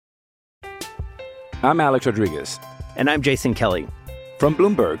I'm Alex Rodriguez. And I'm Jason Kelly. From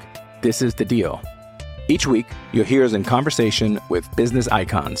Bloomberg, this is The Deal. Each week, you'll hear us in conversation with business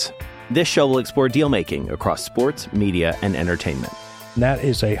icons. This show will explore deal-making across sports, media, and entertainment. That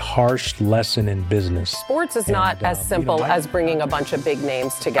is a harsh lesson in business. Sports is not as simple as bringing a bunch of big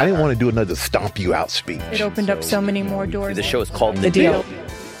names together. I didn't want to do another stomp you out speech. It opened up so many more doors. The show is called The Deal.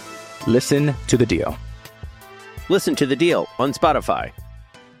 Listen to The Deal. Listen to The Deal on Spotify.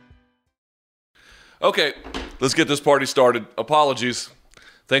 Okay, let's get this party started. Apologies.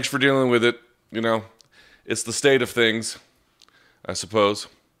 Thanks for dealing with it. You know, it's the state of things, I suppose.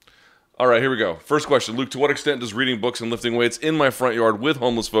 All right, here we go. First question. Luke, to what extent does reading books and lifting weights in my front yard with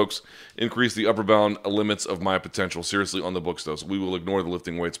homeless folks increase the upper bound limits of my potential? Seriously, on the books, though. So we will ignore the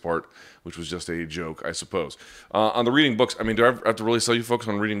lifting weights part, which was just a joke, I suppose. On the reading books, I mean, do I have to really sell you folks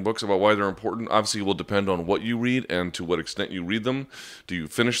on reading books about why they're important? Obviously, it will depend on what you read and to what extent you read them. Do you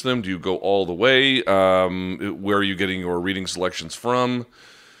finish them? Do you go all the way? Where are you getting your reading selections from?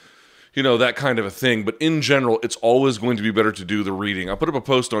 You know, that kind of a thing. But in general, it's always going to be better to do the reading. I put up a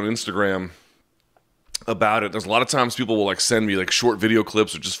post on Instagram about it. There's a lot of times people will send me short video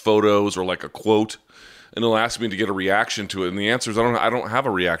clips or just photos or a quote, and they'll ask me to get a reaction to it. And the answer is I don't have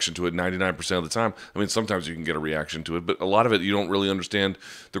a reaction to it 99% of the time. I mean, sometimes you can get a reaction to it, but a lot of it you don't really understand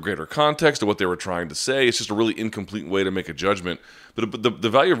the greater context of what they were trying to say. It's just a really incomplete way to make a judgment. But the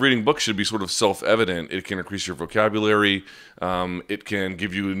value of reading books should be sort of self-evident. It can increase your vocabulary. It can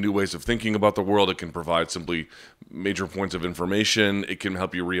give you new ways of thinking about the world. It can provide simply major points of information. It can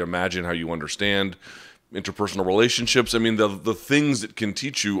help you reimagine how you understand interpersonal relationships. I mean, the things it can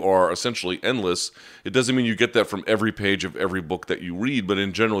teach you are essentially endless. It doesn't mean you get that from every page of every book that you read, but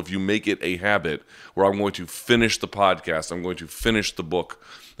in general, if you make it a habit where I'm going to finish the podcast, I'm going to finish the book,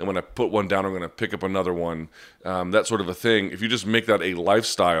 and when I put one down, I'm going to pick up another one, that sort of a thing. If you just make that a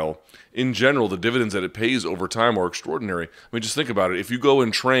lifestyle, in general, the dividends that it pays over time are extraordinary. I mean, just think about it. If you go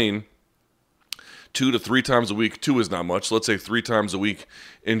and train 2 to 3 times a week, 2 is not much, let's say 3 times a week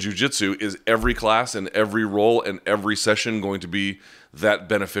in jiu-jitsu, is every class and every role and every session going to be that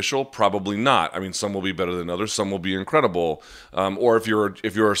beneficial? Probably not. I mean, some will be better than others, some will be incredible. Or if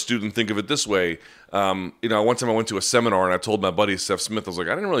you're a student, think of it this way. One time I went to a seminar and I told my buddy Seth Smith, I was like,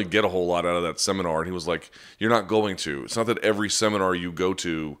 I didn't really get a whole lot out of that seminar. And he was like, you're not going to. It's not that every seminar you go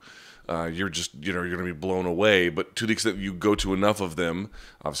to you're going to be blown away, but to the extent you go to enough of them,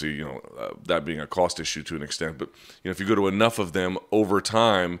 obviously, that being a cost issue to an extent, but if you go to enough of them over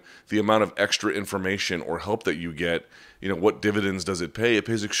time, the amount of extra information or help that you get, what dividends does it pay? It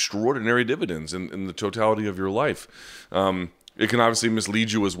pays extraordinary dividends in the totality of your life. It can obviously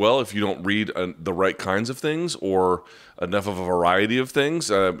mislead you as well if you don't read the right kinds of things or enough of a variety of things.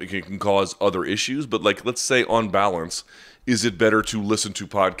 It can cause other issues, but let's say on balance, is it better to listen to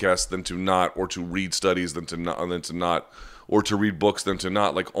podcasts than to not, or to read studies than to not, or to read books than to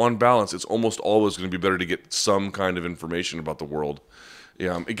not? On balance, it's almost always going to be better to get some kind of information about the world.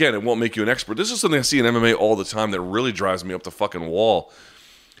 Again, it won't make you an expert. This is something I see in MMA all the time that really drives me up the fucking wall.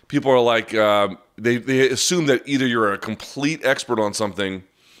 People are like, they assume that either you're a complete expert on something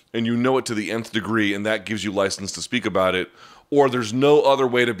and you know it to the nth degree and that gives you license to speak about it, or there's no other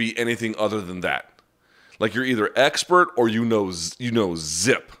way to be anything other than that. You're either expert or you know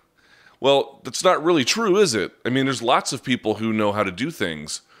zip. Well, that's not really true, is it? I mean, there's lots of people who know how to do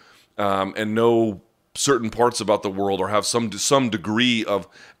things and know certain parts about the world or have some degree of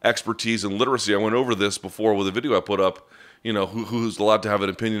expertise and literacy. I went over this before with a video I put up, who's allowed to have an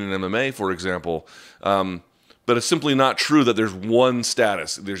opinion in MMA, for example. But it's simply not true that there's one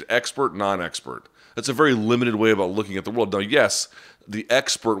status. There's expert, non-expert. That's a very limited way about looking at the world. Now, yes, the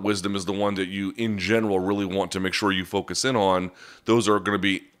expert wisdom is the one that you, in general, really want to make sure you focus in on. Those are going to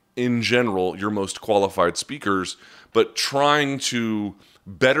be, in general, your most qualified speakers. But trying to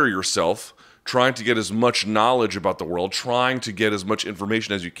better yourself, trying to get as much knowledge about the world, trying to get as much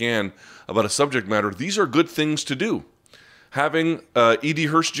information as you can about a subject matter, these are good things to do. Having E.D.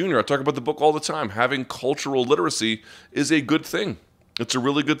 Hirsch Jr., I talk about the book all the time, having cultural literacy is a good thing. It's a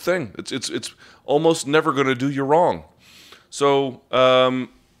really good thing. It's almost never going to do you wrong. So,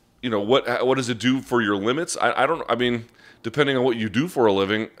 what does it do for your limits? I mean, depending on what you do for a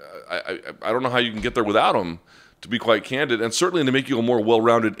living, I don't know how you can get there without them, to be quite candid. And certainly to make you a more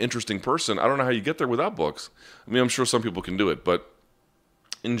well-rounded, interesting person, I don't know how you get there without books. I mean, I'm sure some people can do it, but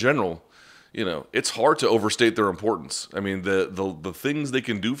in general, it's hard to overstate their importance. I mean, the things they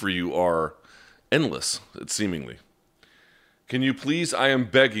can do for you are endless, seemingly. Can you please, I am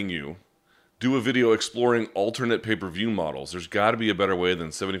begging you, do a video exploring alternate pay-per-view models? There's got to be a better way than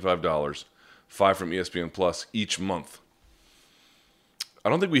 $75, $5 from ESPN Plus each month. I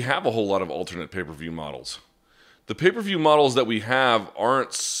don't think we have a whole lot of alternate pay-per-view models. The pay-per-view models that we have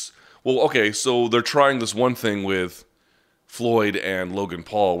aren't... Well, okay, so they're trying this one thing with Floyd and Logan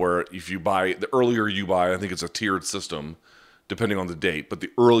Paul, where if you buy... The earlier you buy, I think it's a tiered system, depending on the date. But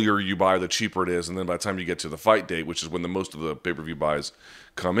the earlier you buy, the cheaper it is. And then by the time you get to the fight date, which is when the most of the pay-per-view buys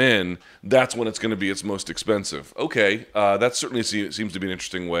come in, that's when it's going to be its most expensive. Okay, that certainly seems to be an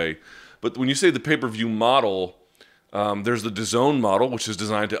interesting way. But when you say the pay-per-view model... there's the DAZN model, which is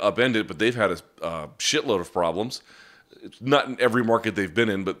designed to upend it, but they've had a shitload of problems. It's not in every market they've been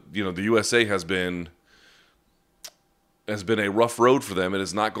in, but the USA has been a rough road for them. It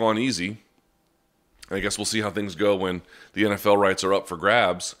has not gone easy. I guess we'll see how things go when the NFL rights are up for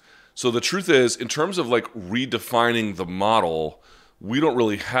grabs. So the truth is, in terms of like redefining the model, we don't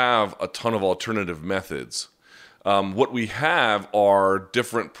really have a ton of alternative methods. What we have are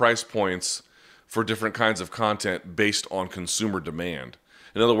different price points for different kinds of content based on consumer demand.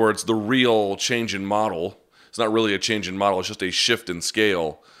 In other words, the real change in model, it's not really a change in model, it's just a shift in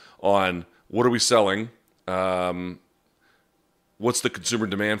scale on what are we selling, what's the consumer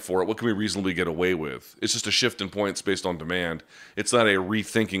demand for it, what can we reasonably get away with. It's just a shift in points based on demand. It's not a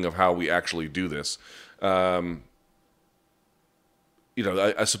rethinking of how we actually do this. I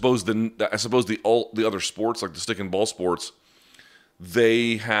suppose the other sports, like the stick and ball sports,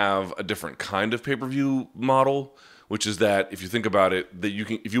 they have a different kind of pay-per-view model, which is that if you think about it, that you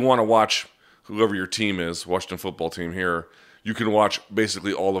can, if you want to watch whoever your team is, Washington football team here, you can watch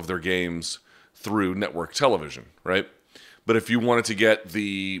basically all of their games through network television, right? But if you wanted to get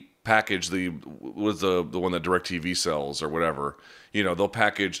the package, the one that DirecTV sells or whatever, they'll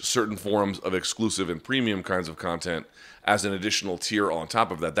package certain forms of exclusive and premium kinds of content as an additional tier on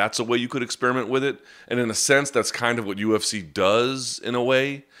top of that. That's a way you could experiment with it. And in a sense, that's kind of what UFC does in a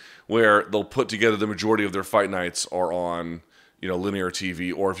way, where they'll put together the majority of their fight nights are on, linear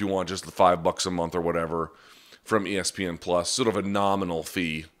TV, or if you want just the $5 a month or whatever from ESPN Plus, sort of a nominal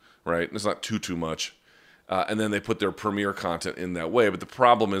fee, right? It's not too much. And then they put their premier content in that way. But the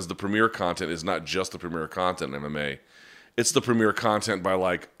problem is the premier content is not just the premier content in MMA. It's the premier content by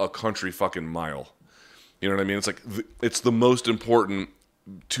like a country fucking mile. You know what I mean? It's like it's the most important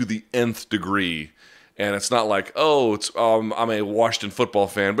to the nth degree. And it's not like, I'm a Washington football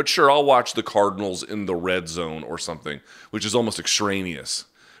fan, but sure, I'll watch the Cardinals in the red zone or something, which is almost extraneous.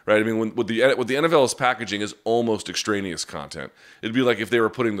 Right? I mean, what the NFL is packaging is almost extraneous content. It'd be like if they were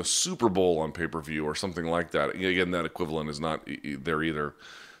putting the Super Bowl on pay-per-view or something like that. Again, that equivalent is not there either.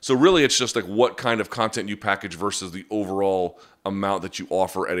 So really, it's just like what kind of content you package versus the overall amount that you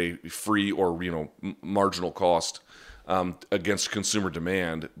offer at a free or marginal cost against consumer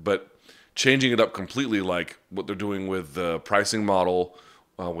demand. But changing it up completely, like what they're doing with the pricing model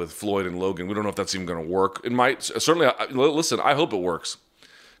with Floyd and Logan, we don't know if that's even going to work. It might certainly. Listen, I hope it works.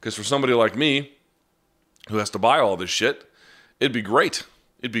 Because for somebody like me, who has to buy all this shit, it'd be great.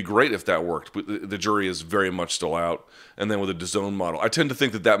 It'd be great if that worked. But the jury is very much still out. And then with a DAZN model, I tend to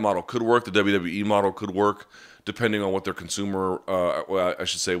think that model could work. The WWE model could work, depending on what their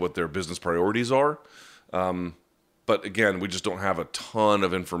what their business priorities are. But again, we just don't have a ton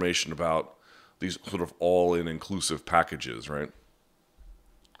of information about these sort of all-in inclusive packages, right?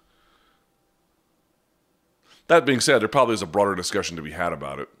 That being said, there probably is a broader discussion to be had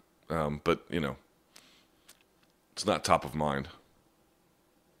about it, but, it's not top of mind.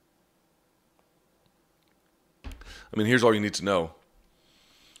 I mean, here's all you need to know.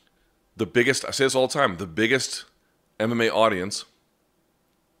 I say this all the time, the biggest MMA audience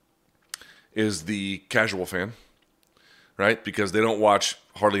is the casual fan, right? Because they don't watch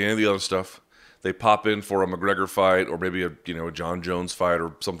hardly any of the other stuff. They pop in for a McGregor fight or maybe a John Jones fight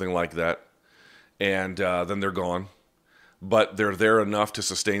or something like that. And then they're gone. But they're there enough to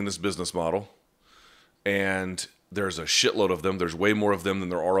sustain this business model. And there's a shitload of them. There's way more of them than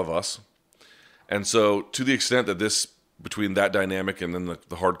there are of us. And so to the extent that between that dynamic and then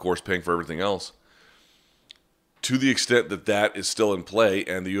the hardcore is paying for everything else, to the extent that is still in play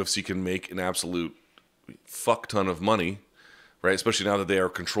and the UFC can make an absolute fuck ton of money, right? Especially now that they are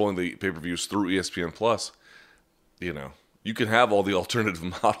controlling the pay-per-views through ESPN Plus, you can have all the alternative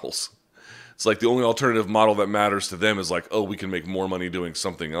models. It's like the only alternative model that matters to them is like, we can make more money doing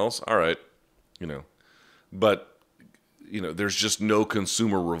something else. All right, But, there's just no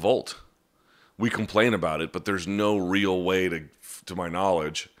consumer revolt. We complain about it, but there's no real way to my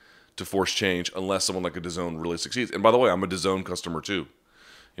knowledge, to force change unless someone like a DAZN really succeeds. And by the way, I'm a DAZN customer too.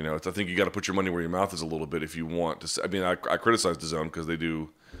 I think you got to put your money where your mouth is a little bit if you want to. I mean, I criticize DAZN because they do,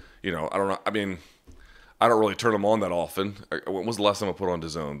 I don't know. I mean, I don't really turn them on that often. When was the last time I put on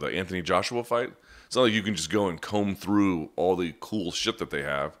DAZN? The Anthony Joshua fight? It's not like you can just go and comb through all the cool shit that they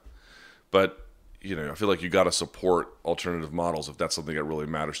have. But, you know, I feel like you got to support alternative models if that's something that really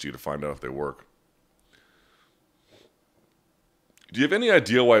matters to you to find out if they work. Do you have any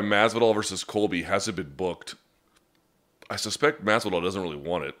idea why Masvidal versus Colby hasn't been booked? I suspect Masvidal doesn't really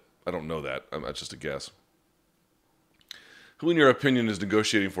want it. I don't know that. That's just a guess. Who, in your opinion, is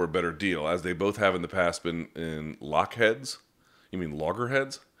negotiating for a better deal, as they both have in the past been in lockheads? You mean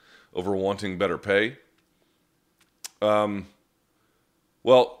loggerheads? Over wanting better pay? Well,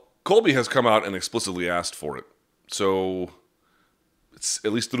 Colby has come out and explicitly asked for it. So, it's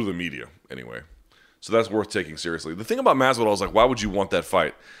at least through the media, anyway. So that's worth taking seriously. The thing about Masvidal is, like, why would you want that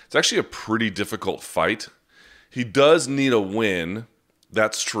fight? It's actually a pretty difficult fight. He does need a win.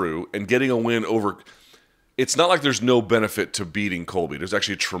 That's true. And getting a win over... It's not like there's no benefit to beating Colby. There's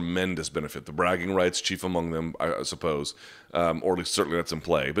actually a tremendous benefit. The bragging rights, chief among them, I suppose. Or at least certainly that's in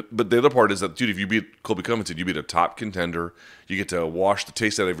play. But the other part is that, dude, if you beat Colby Covington, you beat a top contender. You get to wash the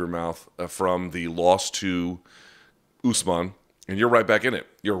taste out of your mouth from the loss to Usman. And you're right back in it.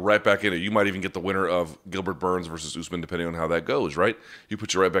 You're right back in it. You might even get the winner of Gilbert Burns versus Usman, depending on how that goes, right? You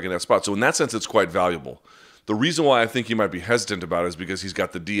put you right back in that spot. So in that sense, it's quite valuable. The reason why I think he might be hesitant about it is because he's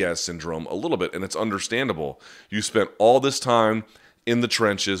got the Diaz syndrome a little bit, and it's understandable. You spent all this time in the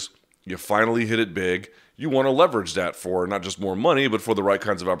trenches. You finally hit it big. You want to leverage that for not just more money, but for the right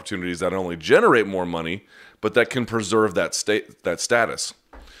kinds of opportunities that not only generate more money, but that can preserve that status.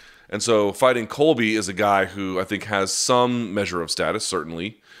 And so fighting Colby is a guy who I think has some measure of status,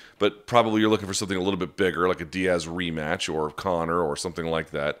 certainly, but probably you're looking for something a little bit bigger, like a Diaz rematch or Conor or something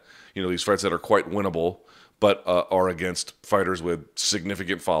like that. You know, these fights that are quite winnable, but are against fighters with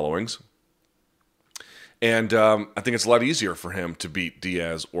significant followings. And I think it's a lot easier for him to beat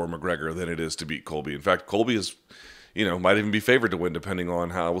Diaz or McGregor than it is to beat Colby. In fact, Colby is, you know, might even be favored to win depending on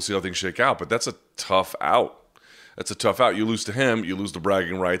how, we'll see how things shake out. But that's a tough out. That's a tough out. You lose to him, you lose the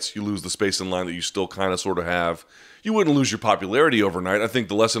bragging rights, you lose the space in line that you still kind of sort of have. You wouldn't lose your popularity overnight. I think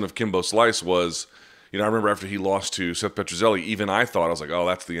the lesson of Kimbo Slice was, you know, I remember after he lost to Seth Petrozelli, even I thought, I was like, oh,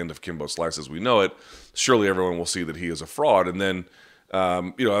 that's the end of Kimbo Slice as we know it. Surely everyone will see that he is a fraud. And then,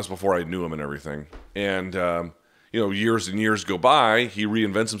 you know, that's before I knew him and everything. And, you know, years and years go by, he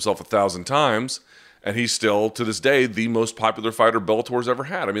reinvents himself 1,000 times, and he's still, to this day, the most popular fighter Bellator's ever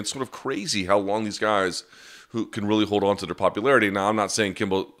had. I mean, it's sort of crazy how long these guys who can really hold on to their popularity. Now, I'm not saying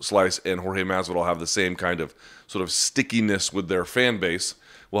Kimbo Slice and Jorge Masvidal have the same kind of sort of stickiness with their fan base.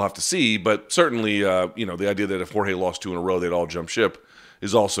 We'll have to see, but certainly, you know, the idea that if Jorge lost 2 in a row, they'd all jump ship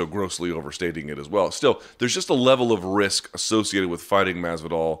is also grossly overstating it as well. Still, there's just a level of risk associated with fighting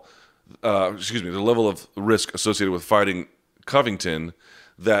Masvidal, the level of risk associated with fighting Covington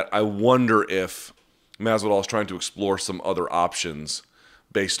that I wonder if Masvidal is trying to explore some other options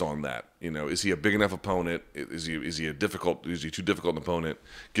based on that. You know, is he a big enough opponent? Is he too difficult an opponent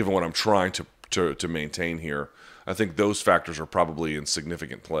given what I'm trying to maintain here? I think those factors are probably in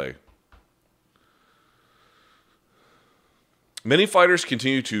significant play. Many fighters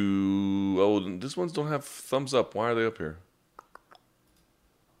continue to... Oh, these ones don't have thumbs up. Why are they up here?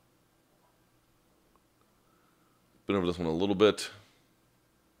 Been over this one a little bit.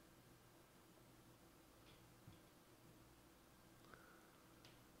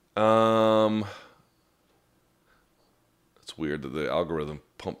 It's weird that the algorithm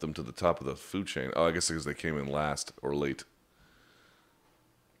pumped them to the top of the food chain. Oh, I guess because they came in last or late.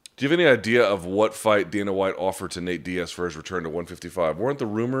 Do you have any idea of what fight Dana White offered to Nate Diaz for his return to 155? Weren't the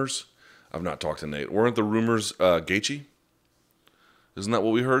rumors... I've not talked to Nate. Weren't the rumors Gaethje? Isn't that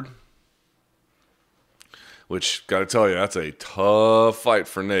what we heard? Which, got to tell you, that's a tough fight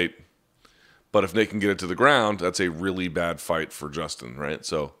for Nate. But if Nate can get it to the ground, that's a really bad fight for Justin, right?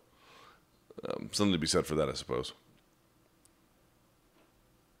 So, something to be said for that, I suppose.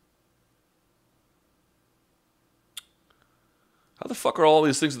 How the fuck are all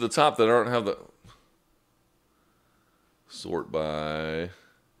these things at the top that aren't have the... Sort by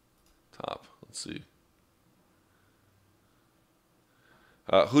top. Let's see.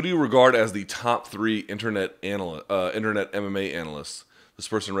 Who do you regard as the top 3 internet MMA analysts? This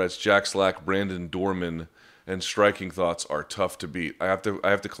person writes, Jack Slack, Brandon Dorman, and Striking Thoughts are tough to beat. I have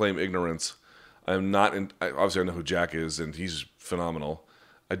to claim ignorance. Obviously I know who Jack is, and he's phenomenal.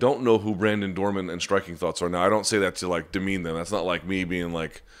 I don't know who Brandon Dorman and Striking Thoughts are. Now, I don't say that to, like, demean them. That's not like me being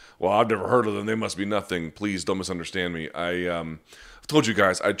like, well, I've never heard of them. They must be nothing. Please don't misunderstand me. I've told you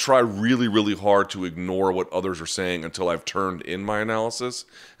guys, I try really, really hard to ignore what others are saying until I've turned in my analysis,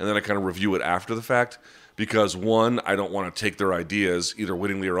 and then I kind of review it after the fact. Because one, I don't want to take their ideas either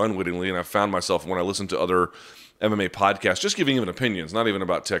wittingly or unwittingly, and I've found myself when I listen to other MMA podcasts, just giving even opinions, not even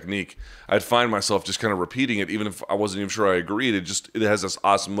about technique, I'd find myself just kind of repeating it, even if I wasn't even sure I agreed. It has this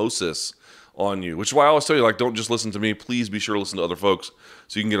osmosis on you, which is why I always tell you, like, don't just listen to me. Please be sure to listen to other folks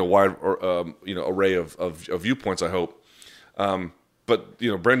so you can get a wide array of viewpoints, I hope. But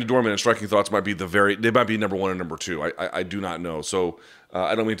Brandon Dorman and Striking Thoughts might be they might be number one and number two. I do not know. So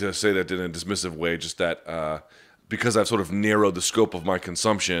I don't mean to say that in a dismissive way. Just that because I've sort of narrowed the scope of my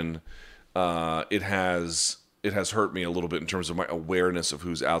consumption, it has hurt me a little bit in terms of my awareness of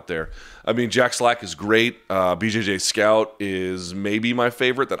who's out there. I mean, Jack Slack is great. BJJ Scout is maybe my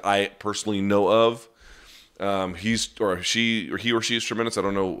favorite that I personally know of. He or she is tremendous. I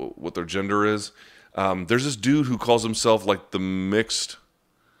don't know what their gender is. There's this dude who calls himself like the mixed.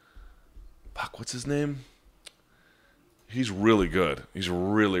 Fuck, what's his name? He's really good. He's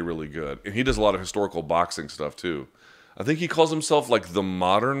really, really good. And he does a lot of historical boxing stuff too. I think he calls himself like the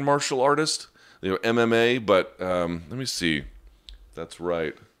modern martial artist, MMA, but let me see if that's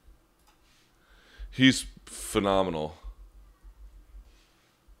right. He's phenomenal.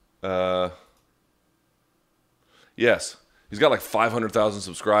 Yes. He's got like 500,000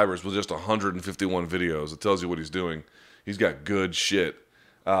 subscribers with just 151 videos. It tells you what he's doing. He's got good shit.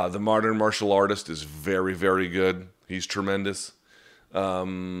 The modern martial artist is very, very good. He's tremendous.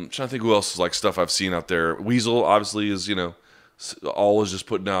 Trying to think who else is like stuff I've seen out there. Weasel obviously is, always just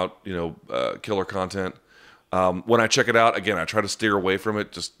putting out, killer content. When I check it out, again, I try to steer away from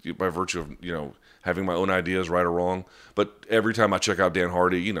it just by virtue of, having my own ideas, right or wrong. But every time I check out Dan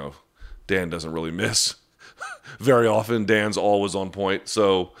Hardy, Dan doesn't really miss. Very often, Dan's always on point.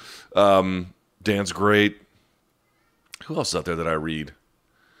 So, Dan's great. Who else is out there that I read?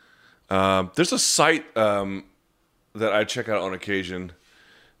 There's a site that I check out on occasion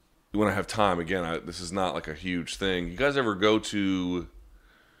when I have time. Again, this is not like a huge thing. You guys ever go to,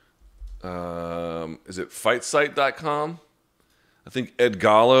 is it fightsite.com? I think Ed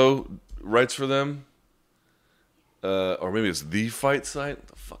Gallo writes for them. Or maybe it's The Fight Site. What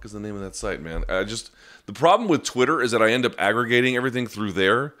the fuck is the name of that site, man? The problem with Twitter is that I end up aggregating everything through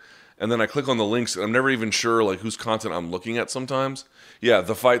there, and then I click on the links, and I'm never even sure like whose content I'm looking at sometimes. Yeah,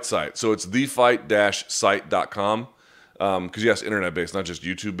 The Fight Site. So it's thefight-site.com, because yes, internet-based, not just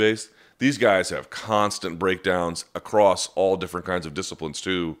YouTube-based. These guys have constant breakdowns across all different kinds of disciplines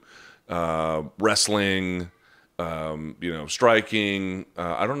too. Wrestling, striking.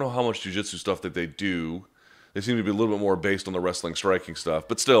 I don't know how much jiu-jitsu stuff that they do. They seem to be a little bit more based on the wrestling striking stuff.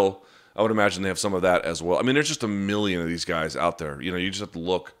 But still, I would imagine they have some of that as well. I mean, there's just a million of these guys out there. You just have to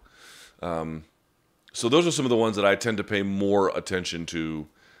look. So those are some of the ones that I tend to pay more attention to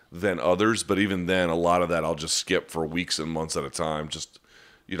than others. But even then, a lot of that I'll just skip for weeks and months at a time. Just,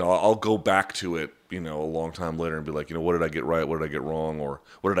 I'll go back to it, a long time later and be like, what did I get right? What did I get wrong? Or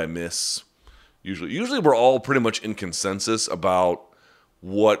what did I miss? Usually we're all pretty much in consensus about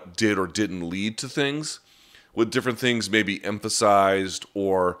what did or didn't lead to things, with different things maybe emphasized,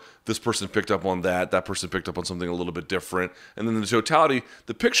 or this person picked up on that person picked up on something a little bit different. And then the totality,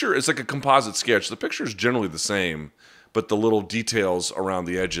 the picture is like a composite sketch. The picture is generally the same, but the little details around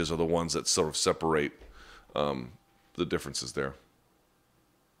the edges are the ones that sort of separate the differences there.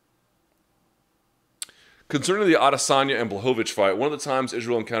 Concerning the Adesanya and Blachowicz fight, one of the times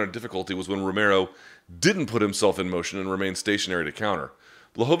Israel encountered difficulty was when Romero didn't put himself in motion and remained stationary to counter.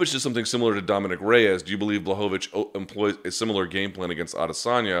 Blachowicz did something similar to Dominic Reyes. Do you believe Blachowicz employs a similar game plan against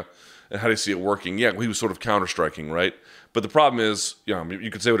Adesanya? And how do you see it working? Yeah, he was sort of counter-striking, right? But the problem is,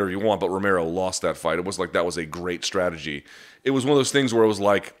 you could say whatever you want, but Romero lost that fight. It wasn't like that was a great strategy. It was one of those things where it was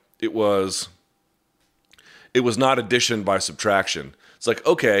like, it was not addition by subtraction. It's like,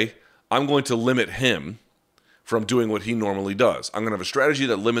 okay, I'm going to limit him from doing what he normally does. I'm going to have a strategy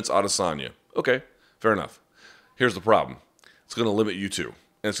that limits Adesanya. Okay, fair enough. Here's the problem. It's going to limit you too.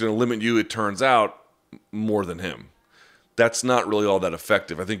 And it's going to limit you, it turns out, more than him. That's not really all that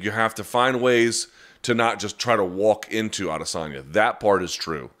effective. I think you have to find ways to not just try to walk into Adesanya. That part is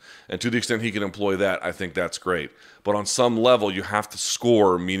true. And to the extent he can employ that, I think that's great. But on some level, you have to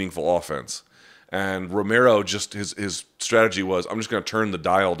score meaningful offense. And Romero, just his strategy was, I'm just going to turn the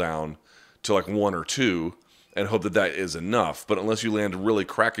dial down to like 1 or 2 and hope that is enough. But unless you land really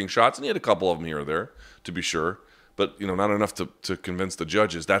cracking shots, and he had a couple of them here or there, to be sure, but not enough to convince the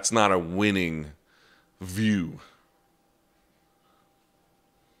judges, that's not a winning view.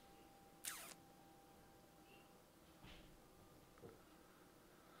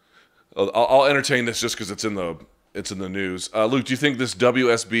 I'll entertain this just because it's in the it's in the news. Luke, do you think this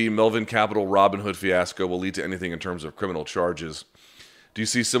WSB Melvin Capital Robinhood fiasco will lead to anything in terms of criminal charges? Do you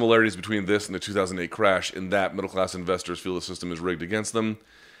see similarities between this and the 2008 crash in that middle-class investors feel the system is rigged against them?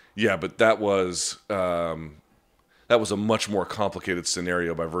 Yeah, but that was a much more complicated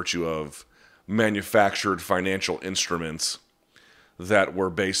scenario by virtue of manufactured financial instruments that were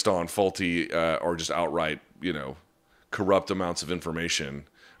based on faulty or just outright, corrupt amounts of information.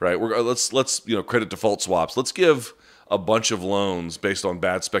 Right? Let's credit default swaps. Let's give a bunch of loans based on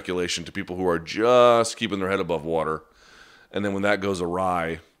bad speculation to people who are just keeping their head above water, and then when that goes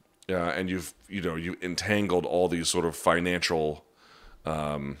awry, and you've entangled all these sort of financial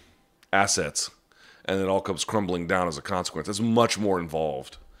assets, and it all comes crumbling down as a consequence. It's much more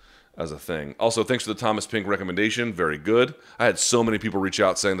involved as a thing. Also, thanks for the Thomas Pink recommendation. Very good. I had so many people reach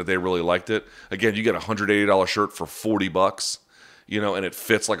out saying that they really liked it. Again, you get a $180 shirt for $40. And it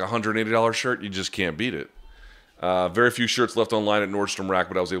fits like a $180 shirt, you just can't beat it. Very few shirts left online at Nordstrom Rack,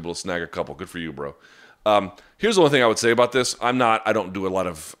 but I was able to snag a couple. Good for you, bro. Here's the only thing I would say about this. I don't do a lot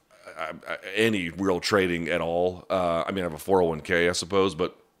of any real trading at all. I have a 401k, I suppose,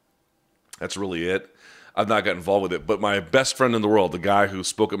 but that's really it. I've not got involved with it. But my best friend in the world, the guy who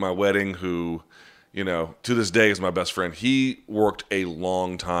spoke at my wedding, who, to this day is my best friend, he worked a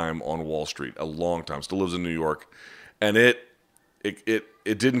long time on Wall Street, a long time, still lives in New York. And it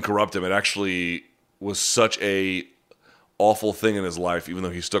didn't corrupt him. It actually was such a awful thing in his life, even though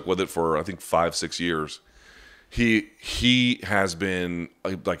he stuck with it for, I think, 5-6 years. He has been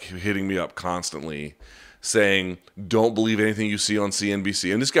like hitting me up constantly saying, don't believe anything you see on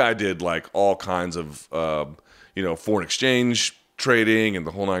CNBC. And this guy did like all kinds of, foreign exchange trading and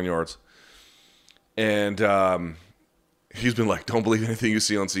the whole 9 yards. And he's been like, don't believe anything you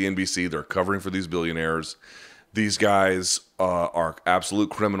see on CNBC. They're covering for these billionaires. These guys are absolute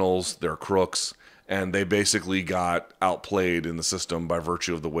criminals. They're crooks. And they basically got outplayed in the system by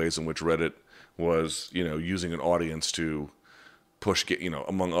virtue of the ways in which Reddit was, using an audience to push,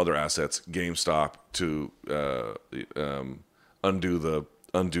 among other assets, GameStop to undo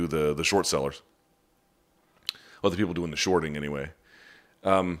the short sellers. Well, the people doing the shorting anyway.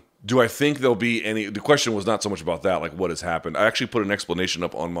 Do I think there'll be any? The question was not so much about that, like what has happened. I actually put an explanation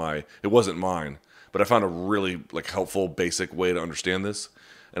up on it wasn't mine, but I found a really helpful, basic way to understand this.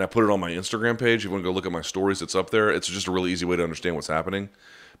 And I put it on my Instagram page. If you want to go look at my stories, it's up there. It's just a really easy way to understand what's happening.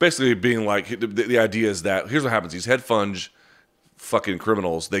 Basically being like, the idea is that, here's what happens. These head fund fucking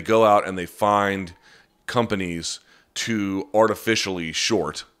criminals, they go out and they find companies to artificially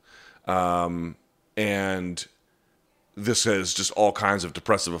short. And this has just all kinds of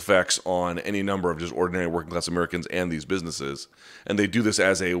depressive effects on any number of just ordinary working class Americans and these businesses. And they do this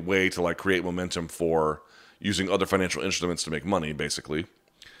as a way to create momentum for using other financial instruments to make money, basically.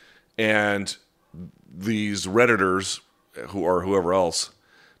 And these Redditors, or whoever else,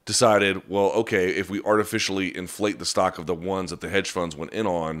 decided, well, okay, if we artificially inflate the stock of the ones that the hedge funds went in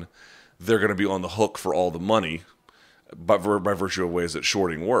on, they're going to be on the hook for all the money by virtue of ways that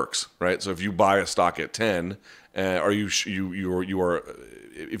shorting works, right? So if you buy a stock at 10, if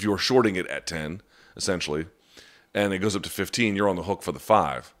you are shorting it at 10, essentially, and it goes up to 15, you're on the hook for the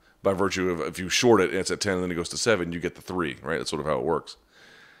 5. By virtue of, if you short it and it's at 10 and then it goes to 7, you get the 3, right? That's sort of how it works.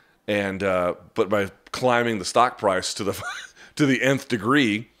 And but by climbing the stock price to the to the nth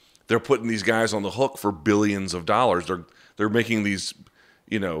degree, they're putting these guys on the hook for billions of dollars. They're making these,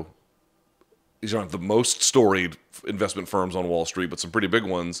 these aren't the most storied investment firms on Wall Street, but some pretty big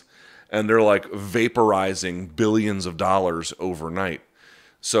ones, and they're vaporizing billions of dollars overnight.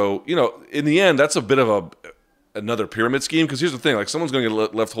 So, in the end, that's a bit of another pyramid scheme, because here's the thing, someone's going to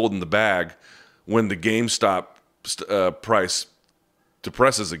get left holding the bag when the GameStop price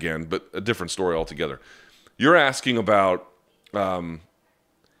depresses again, but a different story altogether. You're asking about, do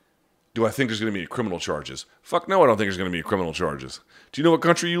I think there's going to be criminal charges? Fuck no, I don't think there's going to be criminal charges. Do you know what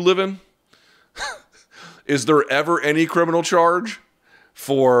country you live in? Is there ever any criminal charge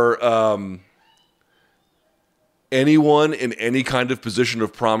for anyone in any kind of position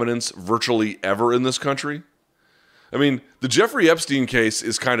of prominence virtually ever in this country? I mean, the Jeffrey Epstein case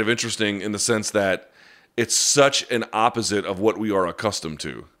is kind of interesting in the sense that it's such an opposite of what we are accustomed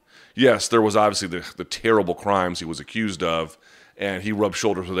to. Yes, there was obviously the terrible crimes he was accused of, and he rubbed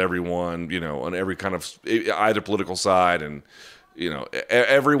shoulders with everyone, on every kind of either political side, and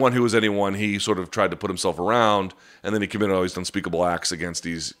everyone who was anyone, he sort of tried to put himself around, and then he committed all these unspeakable acts against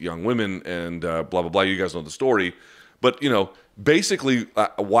these young women, and blah blah blah. You guys know the story, but basically,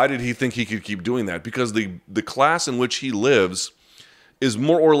 why did he think he could keep doing that? Because the class in which he lives is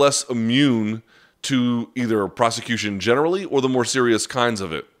more or less immune to either prosecution generally or the more serious kinds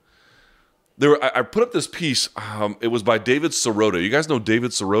of it. I put up this piece. It was by David Sirota. You guys know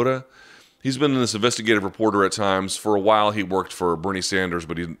David Sirota? He's been this investigative reporter at times. For a while, he worked for Bernie Sanders,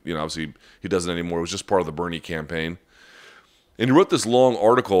 but obviously he doesn't anymore. It was just part of the Bernie campaign. And he wrote this long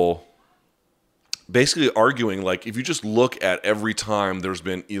article basically arguing, like, if you just look at every time there's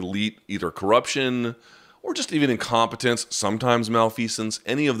been elite either corruption or just even incompetence, sometimes malfeasance,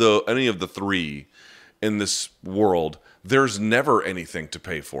 any of the three in this world, there's never anything to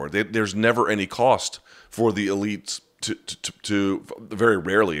pay for. There's never any cost for the elites to very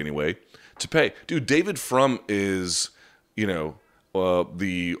rarely anyway, to pay. Dude, David Frum is,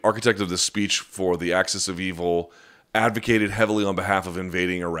 the architect of this speech for the Axis of Evil, advocated heavily on behalf of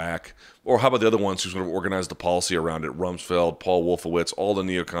invading Iraq. Or how about the other ones who sort of organized the policy around it? Rumsfeld, Paul Wolfowitz, all the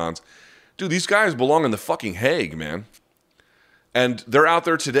neocons. Dude, these guys belong in the fucking Hague, man. And they're out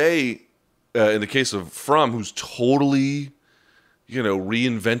there today, in the case of Frum, who's totally,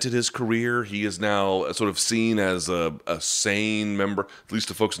 reinvented his career. He is now sort of seen as a sane member, at least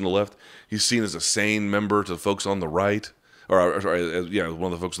to folks on the left. He's seen as a sane member to folks on the right. Or sorry,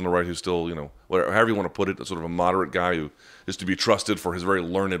 one of the folks on the right who's still, whatever, however you want to put it, sort of a moderate guy who is to be trusted for his very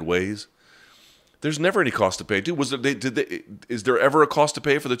learned ways. There's never any cost to pay. Dude, is there ever a cost to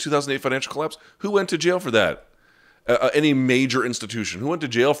pay for the 2008 financial collapse? Who went to jail for that? Any major institution. Who went to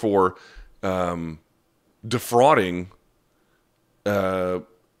jail for defrauding? I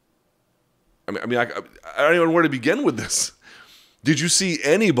don't even know where to begin with this. Did you see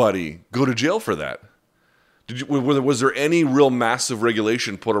anybody go to jail for that? Was there any real massive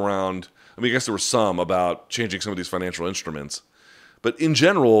regulation put around? I guess there was some about changing some of these financial instruments. But in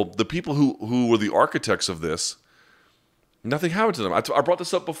general, the people who were the architects of this, nothing happened to them. I brought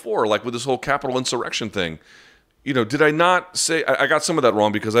this up before, like with this whole Capitol insurrection thing. Did I not say... I got some of that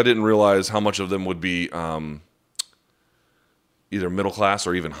wrong because I didn't realize how much of them would be either middle class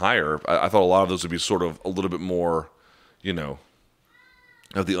or even higher. I thought a lot of those would be sort of a little bit more,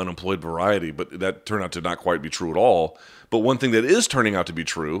 of the unemployed variety, but that turned out to not quite be true at all. But one thing that is turning out to be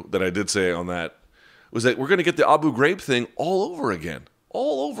true, that I did say on that, was that we're going to get the Abu Ghraib thing all over again.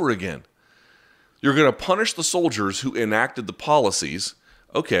 All over again. You're going to punish the soldiers who enacted the policies.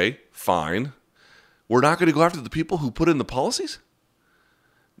 Okay, fine. We're not going to go after the people who put in the policies?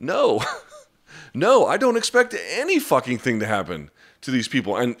 No. No, I don't expect any fucking thing to happen to these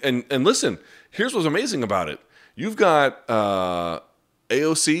people. And listen, here's what's amazing about it. You've got...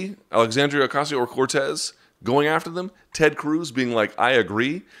 AOC, Alexandria Ocasio-Cortez, going after them. Ted Cruz being like, I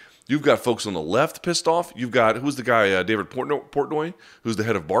agree. You've got folks on the left pissed off. You've got, who's the guy, David Portnoy, who's the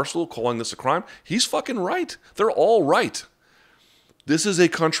head of Barstool, calling this a crime. He's fucking right. They're all right. This is a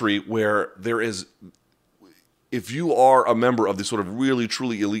country where there is, if you are a member of this sort of really,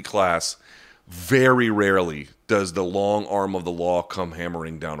 truly elite class, very rarely does the long arm of the law come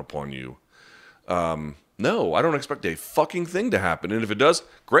hammering down upon you. No, I don't expect a fucking thing to happen. And if it does,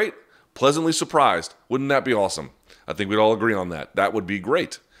 great. Pleasantly surprised. Wouldn't that be awesome? I think we'd all agree on that. That would be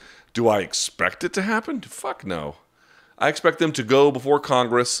great. Do I expect it to happen? Fuck no. I expect them to go before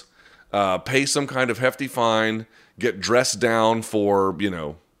Congress, pay some kind of hefty fine, get dressed down for,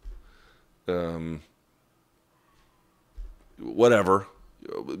 whatever.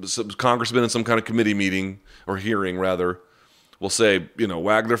 Some congressman in some kind of committee meeting, or hearing rather, will say,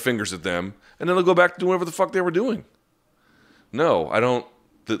 wag their fingers at them, and then they'll go back to doing whatever the fuck they were doing. No, I don't.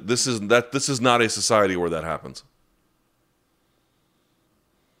 This is not a society where that happens.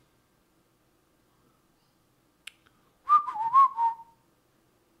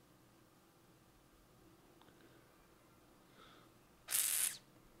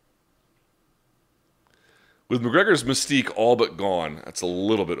 With McGregor's mystique all but gone, that's a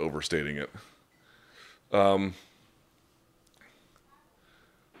little bit overstating it.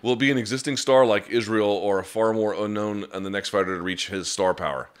 Will it be an existing star like Israel, or a far more unknown and the next fighter to reach his star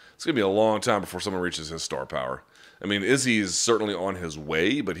power? It's going to be a long time before someone reaches his star power. Izzy is certainly on his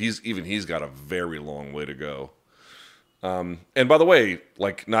way, but he's got a very long way to go. And by the way,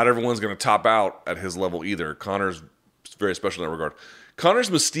 not everyone's going to top out at his level either. Conor's very special in that regard. Conor's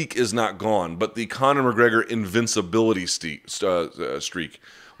mystique is not gone, but the Conor McGregor invincibility streak,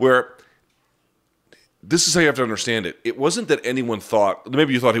 where... This is how you have to understand it. It wasn't that anyone thought,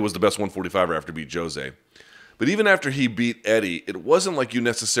 maybe you thought he was the best 145er after he beat Jose. But even after he beat Eddie, it wasn't like you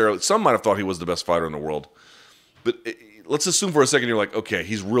necessarily, some might have thought he was the best fighter in the world. But let's assume for a second you're like, okay,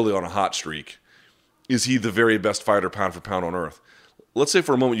 he's really on a hot streak. Is he the very best fighter pound for pound on earth? Let's say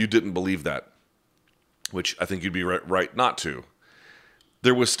for a moment you didn't believe that, which I think you'd be right not to.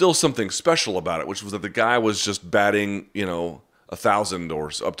 There was still something special about it, which was that the guy was just batting, 1,000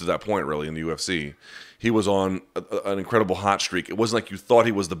 or up to that point, really, in the UFC. He was on an incredible hot streak. It wasn't like you thought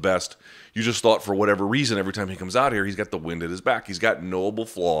he was the best. You just thought for whatever reason, every time he comes out here, he's got the wind at his back. He's got knowable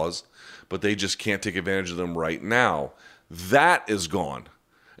flaws, but they just can't take advantage of them right now. That is gone.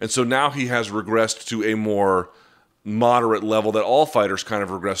 And so now he has regressed to a more moderate level that all fighters kind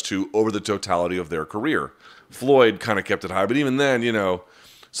of regress to over the totality of their career. Floyd kind of kept it high, but even then,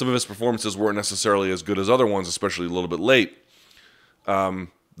 some of his performances weren't necessarily as good as other ones, especially a little bit late.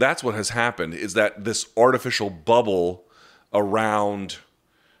 That's what has happened, is that this artificial bubble around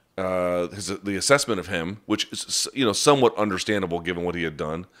the assessment of him, which is somewhat understandable given what he had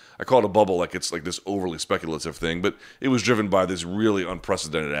done. I call it a bubble like it's like this overly speculative thing, but it was driven by this really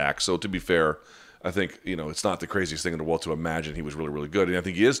unprecedented act. So to be fair, I think it's not the craziest thing in the world to imagine he was really, really good, and I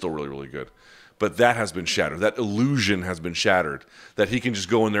think he is still really, really good. But that has been shattered. That illusion has been shattered, that he can just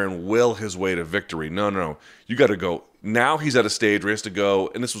go in there and will his way to victory. No. You got to go. Now he's at a stage where he has to go,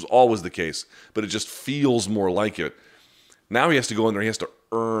 and this was always the case, but it just feels more like it. Now he has to go in there. He has to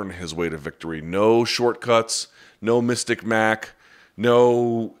earn his way to victory. No shortcuts. No Mystic Mac.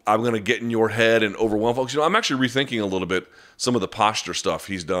 No, I'm going to get in your head and overwhelm folks. I'm actually rethinking a little bit some of the posture stuff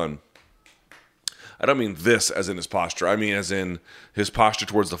he's done. I don't mean this as in his posture. I mean as in his posture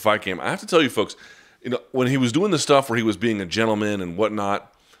towards the fight game. I have to tell you, folks, when he was doing the stuff where he was being a gentleman and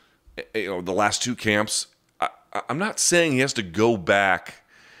whatnot, the last two camps, I'm not saying he has to go back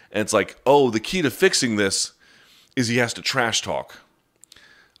and it's like, oh, the key to fixing this is he has to trash talk.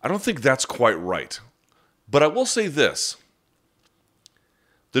 I don't think that's quite right. But I will say this.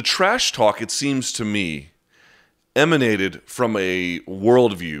 The trash talk, it seems to me, emanated from a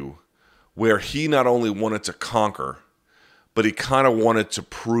worldview where he not only wanted to conquer, but he kind of wanted to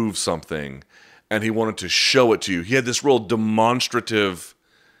prove something, and he wanted to show it to you. He had this real demonstrative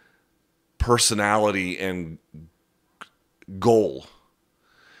personality and goal.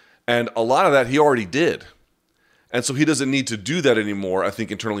 And a lot of that he already did. And so he doesn't need to do that anymore. I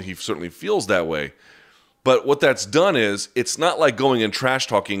think internally he certainly feels that way. But what that's done is, it's not like going and trash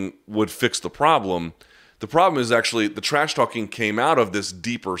talking would fix the problem. The problem is actually the trash talking came out of this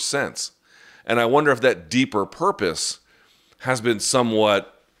deeper sense. And I wonder if that deeper purpose has been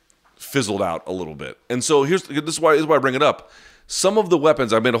somewhat fizzled out a little bit. And so this is why I bring it up. Some of the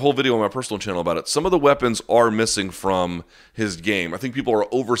weapons, I made a whole video on my personal channel about it. Some of the weapons are missing from his game. I think people are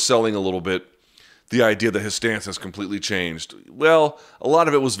overselling a little bit the idea that his stance has completely changed. Well, a lot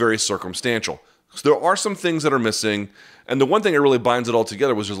of it was very circumstantial. So there are some things that are missing. And the one thing that really binds it all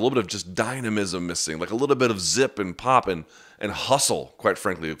together was there's a little bit of just dynamism missing, like a little bit of zip and pop and hustle, quite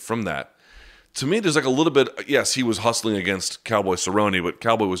frankly, from that. To me, there's like a little bit, yes, he was hustling against Cowboy Cerrone, but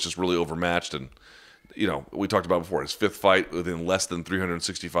Cowboy was just really overmatched. And, we talked about before, his fifth fight within less than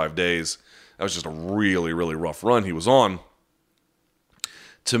 365 days. That was just a really, really rough run he was on.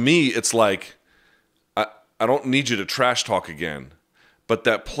 To me, it's like, I don't need you to trash talk again. But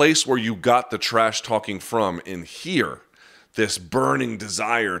that place where you got the trash talking from in here, this burning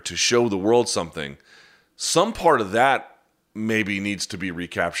desire to show the world something, some part of that maybe needs to be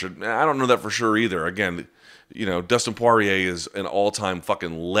recaptured. I don't know that for sure either. Again, Dustin Poirier is an all-time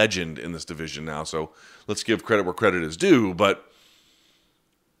fucking legend in this division now, so let's give credit where credit is due, but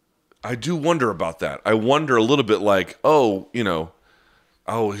I do wonder about that. I wonder a little bit like, Conor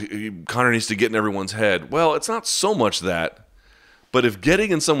needs to get in everyone's head. Well, it's not so much that, but if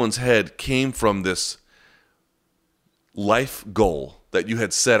getting in someone's head came from this life goal that you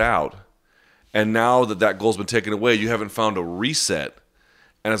had set out, and now that goal's been taken away, you haven't found a reset.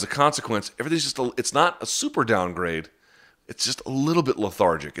 And as a consequence, everything's just, it's not a super downgrade. It's just a little bit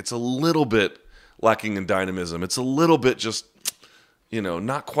lethargic. It's a little bit lacking in dynamism. It's a little bit just,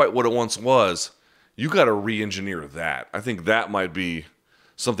 not quite what it once was. You got to re-engineer that. I think that might be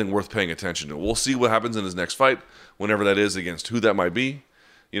something worth paying attention to. We'll see what happens in his next fight, whenever that is, against who that might be.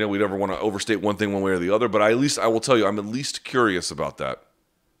 We never want to overstate one thing one way or the other, but I will tell you, I'm at least curious about that.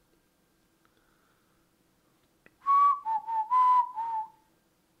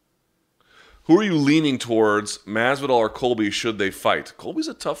 Who are you leaning towards, Masvidal or Colby, should they fight? Colby's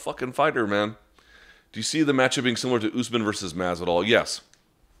a tough fucking fighter, man. Do you see the matchup being similar to Usman versus Masvidal? Yes.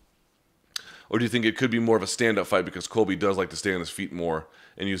 Or do you think it could be more of a stand-up fight because Colby does like to stay on his feet more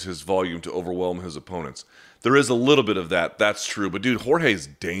and use his volume to overwhelm his opponents? There is a little bit of that. That's true. But, dude, Jorge's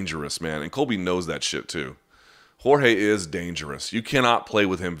dangerous, man. And Colby knows that shit, too. Jorge is dangerous. You cannot play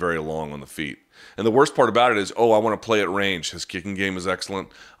with him very long on the feet. And the worst part about it is, I want to play at range. His kicking game is excellent.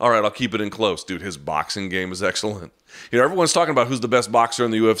 All right, I'll keep it in close. Dude, his boxing game is excellent. Everyone's talking about who's the best boxer in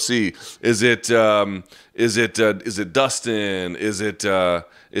the UFC. Is it Dustin? Is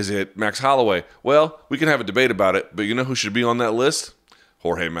it Max Holloway? Well, we can have a debate about it, but you know who should be on that list?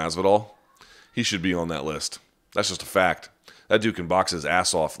 Jorge Masvidal. He should be on that list. That's just a fact. That dude can box his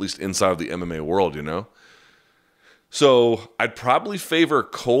ass off, at least inside of the MMA world, So I'd probably favor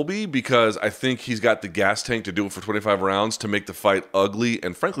Colby because I think he's got the gas tank to do it for 25 rounds to make the fight ugly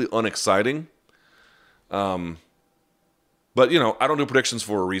and frankly unexciting. But, I don't do predictions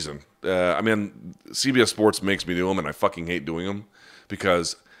for a reason. CBS Sports makes me do them, and I fucking hate doing them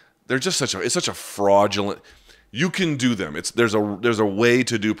because they're just it's such a fraudulent. You can do them. There's a way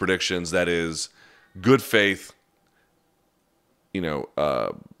to do predictions that is good faith,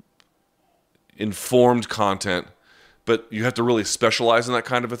 informed content. But you have to really specialize in that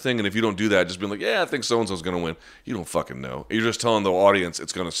kind of a thing. And if you don't do that, just being like, I think so-and-so's going to win. You don't fucking know. You're just telling the audience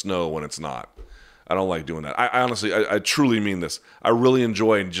it's going to snow when it's not. I don't like doing that. I honestly, I truly mean this. I really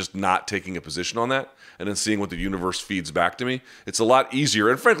enjoy just not taking a position on that and then seeing what the universe feeds back to me. It's a lot easier.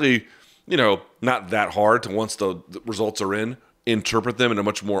 And frankly, not that hard to, once the results are in, interpret them in a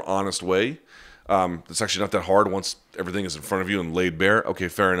much more honest way. It's actually not that hard once everything is in front of you and laid bare. Okay,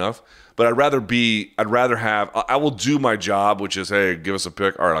 fair enough. But I will do my job, which is, hey, give us a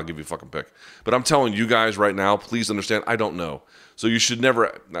pick. All right, I'll give you a fucking pick. But I'm telling you guys right now, please understand, I don't know. So you should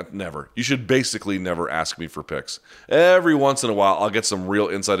you should basically never ask me for picks. Every once in a while, I'll get some real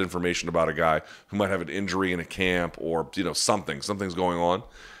inside information about a guy who might have an injury in a camp or, something's going on.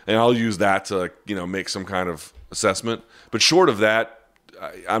 And I'll use that to, make some kind of assessment. But short of that,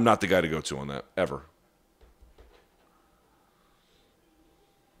 I'm not the guy to go to on that, ever.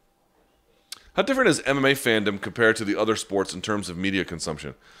 How different is MMA fandom compared to the other sports in terms of media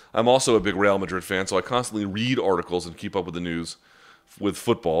consumption? I'm also a big Real Madrid fan, so I constantly read articles and keep up with the news with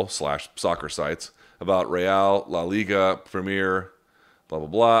football/soccer sites about Real, La Liga, Premier, blah, blah,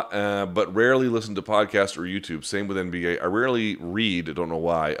 blah, but rarely listen to podcasts or YouTube. Same with NBA. I rarely read, I don't know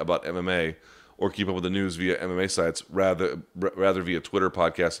why, about MMA or keep up with the news via MMA sites, rather via Twitter,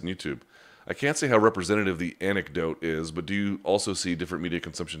 podcasts, and YouTube. I can't say how representative the anecdote is, but do you also see different media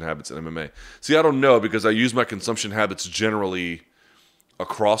consumption habits in MMA? See, I don't know, because I use my consumption habits generally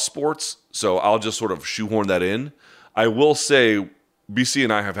across sports, so I'll just sort of shoehorn that in. I will say, BC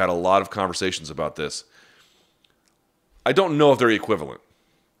and I have had a lot of conversations about this. I don't know if they're equivalent,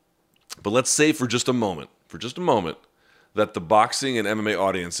 but let's say for just a moment, that the boxing and MMA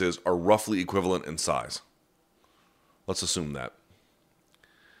audiences are roughly equivalent in size. Let's assume that.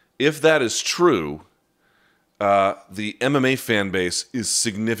 If that is true, the MMA fan base is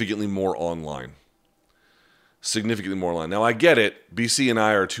significantly more online. Now, I get it. BC and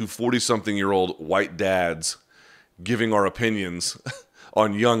I are two 40-something-year-old white dads giving our opinions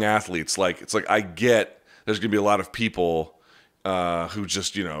on young athletes. It's like I get there's going to be a lot of people who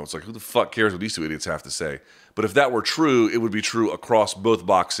just, it's like, who the fuck cares what these two idiots have to say? But if that were true, it would be true across both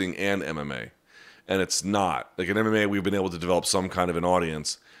boxing and MMA. And it's not. Like in MMA, we've been able to develop some kind of an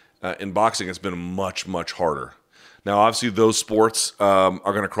audience. In boxing, it's been much, much harder. Now, obviously, those sports are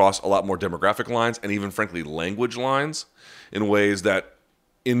going to cross a lot more demographic lines and even, frankly, language lines in ways that,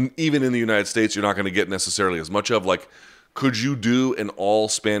 even in the United States, you're not going to get necessarily as much of. Like, could you do an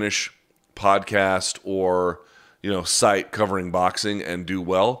all-Spanish podcast or, site covering boxing and do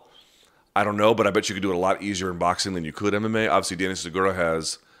well? I don't know, but I bet you could do it a lot easier in boxing than you could MMA. Obviously, Danny Segura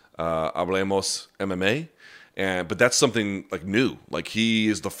has Hablemos MMA. But that's something like new. Like he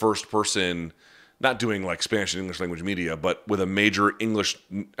is the first person not doing like Spanish and English language media, but with a major English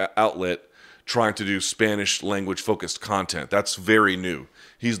outlet trying to do Spanish language focused content. That's very new.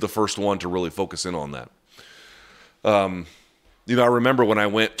 He's the first one to really focus in on that. I remember when I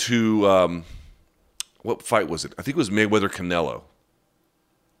went to, what fight was it? I think it was Mayweather-Canelo.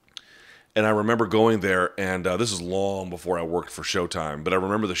 And I remember going there, and this is long before I worked for Showtime, but I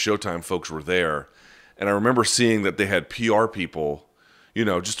remember the Showtime folks were there. And I remember seeing that they had PR people,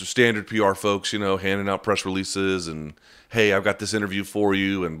 just standard PR folks, handing out press releases and, hey, I've got this interview for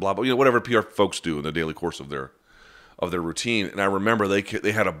you and blah, blah, whatever PR folks do in the daily course of their routine. And I remember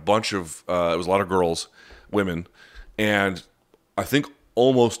they had a bunch of, it was a lot of girls, women, and I think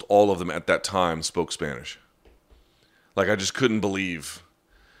almost all of them at that time spoke Spanish. Like I just couldn't believe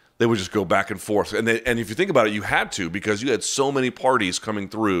they would just go back and forth. And if you think about it, you had to, because you had so many parties coming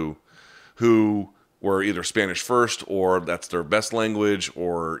through who were either Spanish first or that's their best language,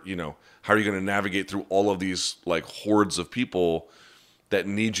 or, how are you going to navigate through all of these like hordes of people that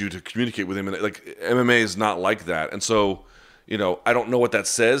need you to communicate with him. And like MMA is not like that. And so, I don't know what that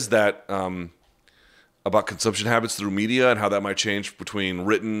says that about consumption habits through media and how that might change between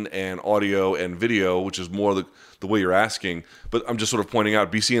written and audio and video, which is more the way you're asking. But I'm just sort of pointing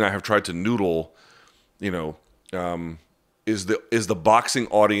out, BC and I have tried to noodle, is the boxing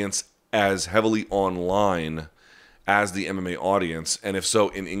audience as heavily online as the MMA audience? And if so,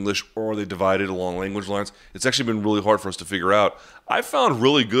 in English, or are they divided along language lines? It's actually been really hard for us to figure out. I found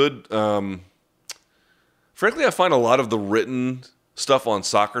really good, frankly, I find a lot of the written stuff on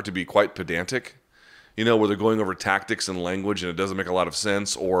soccer to be quite pedantic, where they're going over tactics and language and it doesn't make a lot of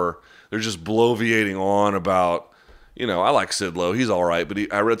sense, or they're just bloviating on about, I like Sidlow, he's all right, but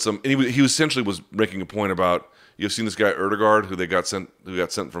I read some, and he essentially was making a point about, you've seen this guy Erdegaard, who got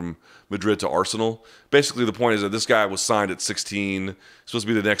sent from Madrid to Arsenal. Basically, the point is that this guy was signed at 16, supposed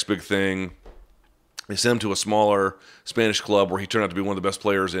to be the next big thing. They sent him to a smaller Spanish club where he turned out to be one of the best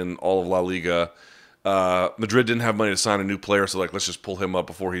players in all of La Liga. Madrid didn't have money to sign a new player, so let's just pull him up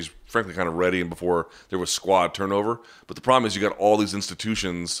before he's frankly kind of ready and before there was squad turnover. But the problem is you got all these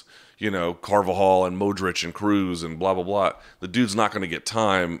institutions, Carvajal and Modric and Cruz and blah, blah, blah. The dude's not going to get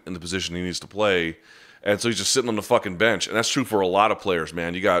time in the position he needs to play. And so he's just sitting on the fucking bench. And that's true for a lot of players,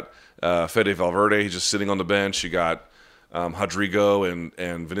 man. You got Fede Valverde, he's just sitting on the bench. You got Rodrigo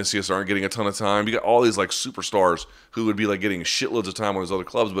and Vinicius aren't getting a ton of time. You got all these like superstars who would be like getting shitloads of time on his other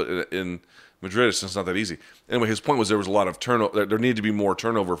clubs, but in Madrid it's just not that easy. Anyway, his point was there was a lot of turnover. There needed to be more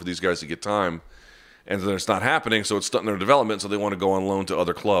turnover for these guys to get time. And then it's not happening, so it's stunting their development, so they want to go on loan to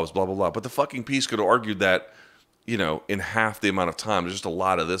other clubs, blah, blah, blah. But the fucking piece could have argued that, in half the amount of time. There's just a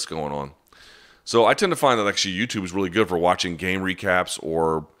lot of this going on. So I tend to find that actually YouTube is really good for watching game recaps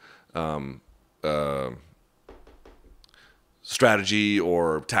or strategy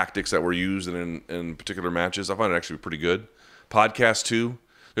or tactics that were used in particular matches. I find it actually pretty good. Podcast too.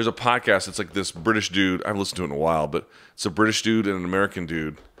 There's a podcast. It's like this British dude. I haven't listened to it in a while, but it's a British dude and an American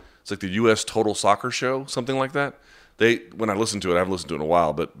dude. It's like the U.S. Total Soccer Show, something like that. When I listened to it, I haven't listened to it in a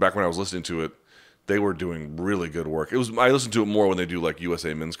while, but back when I was listening to it, they were doing really good work. I listened to it more when they do like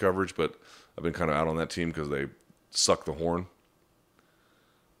USA men's coverage, but I've been kind of out on that team because they suck the horn.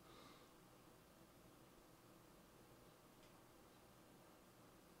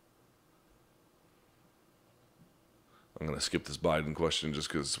 I'm going to skip this Biden question just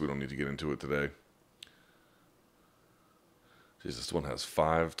because we don't need to get into it today. Jeez, this one has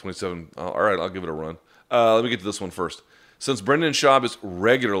 5:27. All right, I'll give it a run. Let me get to this one first. Since Brendan Schaub has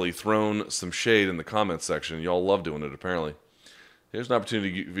regularly thrown some shade in the comments section, y'all love doing it apparently. Here's an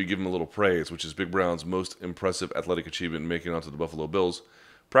opportunity to give him a little praise, which is Big Brown's most impressive athletic achievement in making it onto the Buffalo Bills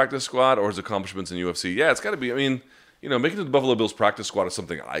practice squad or his accomplishments in UFC. Yeah, it's got to be. I mean, making it to the Buffalo Bills practice squad is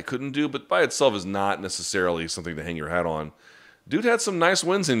something I couldn't do, but by itself is not necessarily something to hang your hat on. Dude had some nice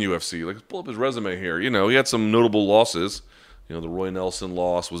wins in UFC. Like, pull up his resume here. He had some notable losses. The Roy Nelson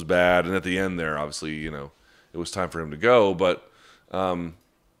loss was bad, and at the end there, obviously, it was time for him to go. But,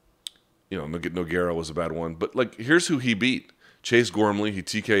 Nogueira was a bad one. But, like, here's who he beat. Chase Gormley, he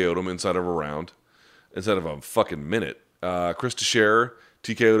TKO'd him inside of a fucking minute. Chris Teixeira,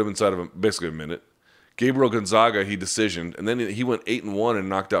 TKO'd him inside of basically a minute. Gabriel Gonzaga, he decisioned, and then he went 8-1 and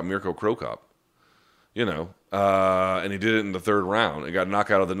knocked out Mirko Cro Cop. And he did it in the third round and got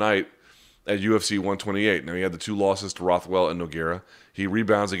knockout of the night at UFC 128. Now, he had the 2 losses to Rothwell and Nogueira. He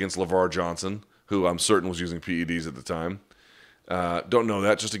rebounds against LeVar Johnson, who I'm certain was using PEDs at the time. Don't know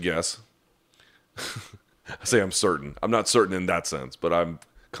that, just a guess. I say I'm certain. I'm not certain in that sense, but I'm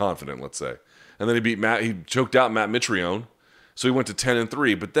confident, let's say. And then he choked out Matt Mitrione, so he went to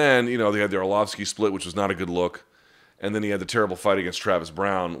 10-3. But then, they had the Arlovsky split, which was not a good look. And then he had the terrible fight against Travis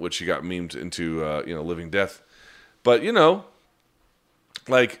Brown, which he got memed into, living death. But,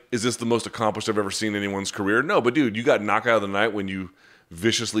 is this the most accomplished I've ever seen in anyone's career? No, but dude, you got knockout of the night when you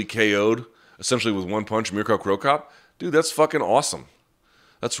viciously KO'd, essentially with one punch, Mirko Cro Cop. Dude, that's fucking awesome.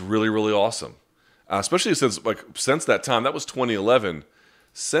 That's really, really awesome. Especially since that time, that was 2011.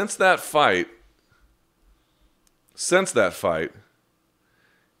 Since that fight,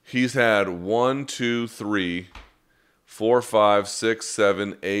 he's had 1, 2, 3, 4, 5, 6,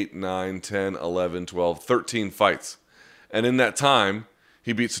 7, 8, 9, 10, 11, 12, 13 fights. And in that time,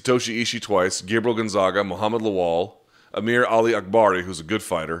 he beat Satoshi Ishii twice, Gabriel Gonzaga, Muhammad Lawal, Amir Ali Akbari, who's a good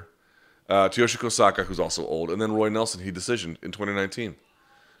fighter, Tsuyoshi Kosaka, who's also old, and then Roy Nelson, he decisioned in 2019.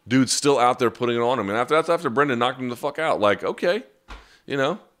 Dude's still out there putting it on him. And after Brendan knocked him the fuck out. Like, okay,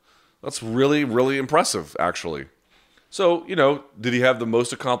 that's really, really impressive, actually. So, did he have the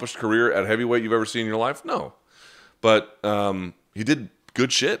most accomplished career at heavyweight you've ever seen in your life? No. But he did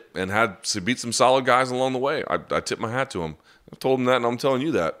good shit and beat some solid guys along the way. I tip my hat to him. I've told him that, and I'm telling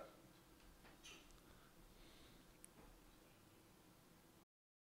you that.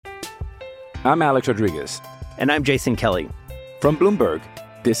 I'm Alex Rodriguez. And I'm Jason Kelly. From Bloomberg,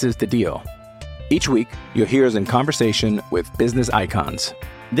 this is The Deal. Each week, you'll hear us in conversation with business icons.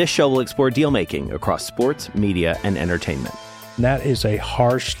 This show will explore deal-making across sports, media, and entertainment. That is a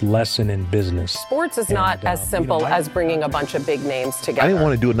harsh lesson in business. Sports is not as simple as bringing a bunch of big names together. I didn't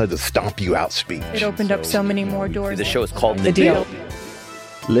want to do another stomp you out speech. It opened up so many more doors. The show is called The Deal.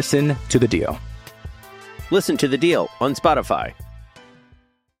 Listen to The Deal. Listen to The Deal on Spotify.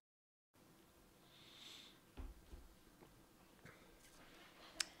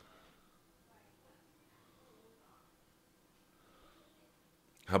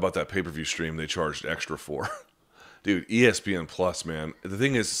 How about that pay-per-view stream they charged extra for? Dude, ESPN Plus, man. The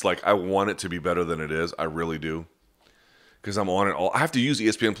thing is, it's like I want it to be better than it is. I really do. Because I'm on it all. I have to use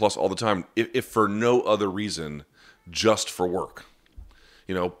ESPN Plus all the time, if for no other reason, just for work.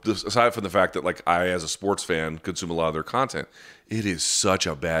 You know, aside from the fact that, like, I, as a sports fan, consume a lot of their content. It is such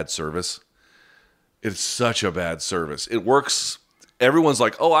a bad service. It's such a bad service. It works. Everyone's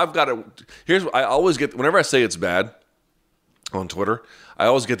like, oh, I've got it. Here's what I always get. Whenever I say it's bad on Twitter, I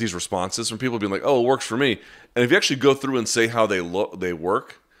always get these responses from people being like, oh, it works for me. And if you actually go through and say how they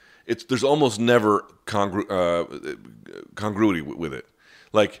work, there's almost never congruity with it.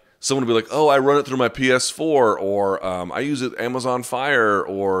 Like, someone will be like, oh, I run it through my PS4, or I use it Amazon Fire,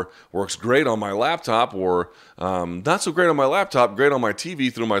 or works great on my laptop, or not so great on my laptop, great on my TV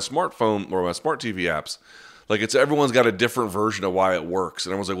through my smartphone or my smart TV apps. Like, everyone's got a different version of why it works.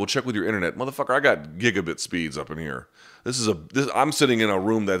 And everyone's like, well, check with your internet. Motherfucker, I got gigabit speeds up in here. I'm sitting in a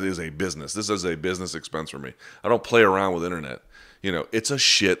room that is a business. This is a business expense for me. I don't play around with internet. You know, it's a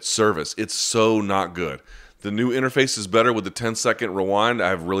shit service. It's so not good. The new interface is better with the 10-second rewind. I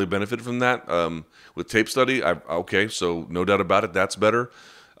have really benefited from that. With Tape Study, okay, so no doubt about it, that's better.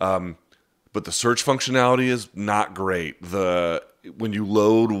 But the search functionality is not great. When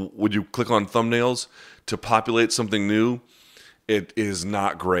you click on thumbnails to populate something new, it is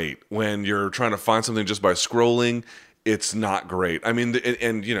not great. When you're trying to find something just by scrolling, it's not great. I mean,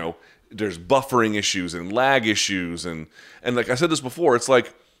 and you know, there's buffering issues and lag issues, and like I said this before, it's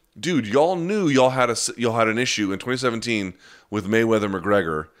like, dude, y'all knew y'all had an issue in 2017 with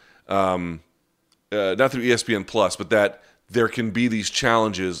Mayweather-McGregor, not through ESPN Plus, but that there can be these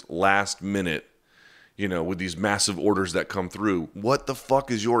challenges last minute, you know, with these massive orders that come through. What the fuck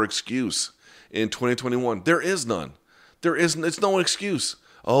is your excuse in 2021? There is none. It's no excuse.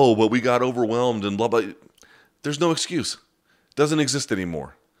 Oh, but we got overwhelmed and blah, blah. There's no excuse. Doesn't exist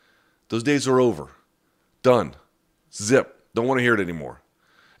anymore. Those days are over. Done. Zip. Don't want to hear it anymore.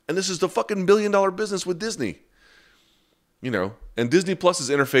 And this is the fucking billion-dollar business with Disney. You know, and Disney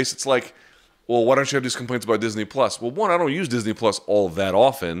Plus's interface, it's like, well, why don't you have these complaints about Disney Plus? Well, one, I don't use Disney Plus all that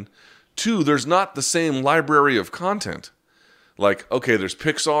often. Two, there's not the same library of content. Like, okay, there's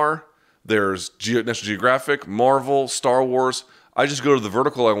Pixar, there's National Geographic, Marvel, Star Wars. I just go to the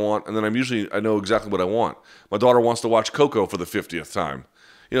vertical I want, and then I know exactly what I want. My daughter wants to watch Coco for the 50th time.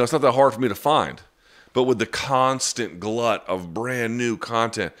 You know, it's not that hard for me to find. But with the constant glut of brand new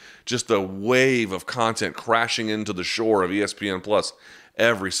content, just a wave of content crashing into the shore of ESPN Plus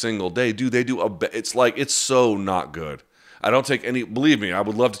every single day, dude, it's so not good. I don't take any, believe me, I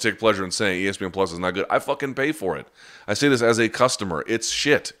would love to take pleasure in saying ESPN Plus is not good. I fucking pay for it. I say this as a customer. It's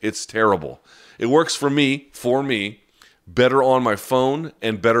shit. It's terrible. It works for me, better on my phone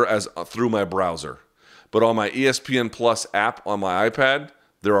and better through my browser. But on my ESPN Plus app on my iPad,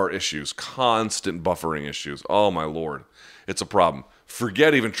 there are issues, constant buffering issues. Oh my Lord, it's a problem.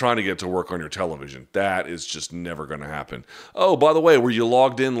 Forget even trying to get to work on your television. That is just never going to happen. Oh, by the way, were you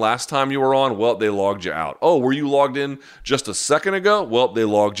logged in last time you were on? Well, they logged you out. Oh, were you logged in just a second ago? Well, they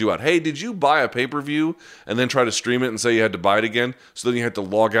logged you out. Hey, did you buy a pay-per-view and then try to stream it and say you had to buy it again? So then you had to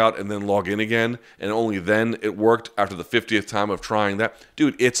log out and then log in again, and only then it worked after the 50th time of trying that?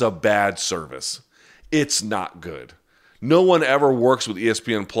 Dude, it's a bad service. It's not good. No one ever works with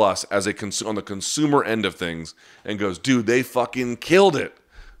ESPN Plus as on the consumer end of things and goes, dude, they fucking killed it.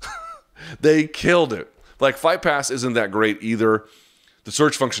 They killed it. Like, Fight Pass isn't that great either. The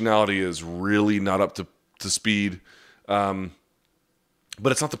search functionality is really not up to speed. But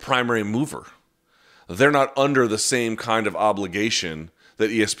it's not the primary mover. They're not under the same kind of obligation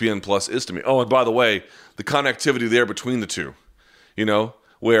that ESPN Plus is to me. Oh, and by the way, the connectivity there between the two, you know,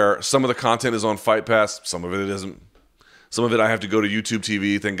 where some of the content is on Fight Pass, some of it isn't. Some of it I have to go to YouTube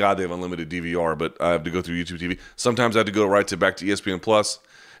TV. Thank God they have unlimited DVR, but I have to go through YouTube TV. Sometimes I have to go back to ESPN Plus.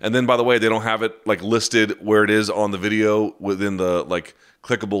 And then, by the way, they don't have it like listed where it is on the video within the like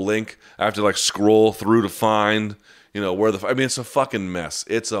clickable link. I have to like scroll through to find, I mean, it's a fucking mess.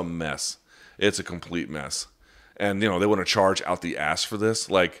 It's a mess. It's a complete mess. And, they want to charge out the ass for this.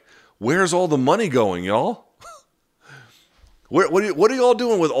 Like, where's all the money going, y'all? What are y'all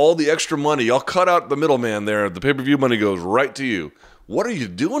doing with all the extra money? Y'all cut out the middleman there. The pay-per-view money goes right to you. What are you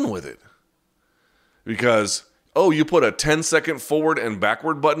doing with it? Because, you put a 10-second forward and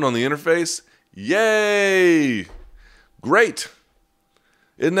backward button on the interface? Yay! Great.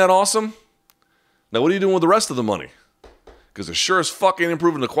 Isn't that awesome? Now, what are you doing with the rest of the money? Because it sure as fuck ain't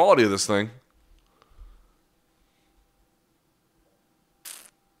improving the quality of this thing.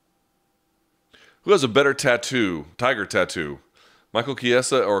 Who has a better tiger tattoo? Michael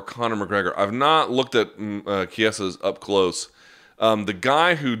Chiesa or Conor McGregor? I've not looked at Chiesa's up close. The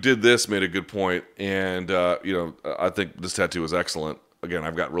guy who did this made a good point, and I think this tattoo is excellent. Again,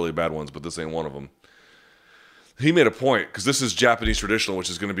 I've got really bad ones, but this ain't one of them. He made a point, because this is Japanese traditional, which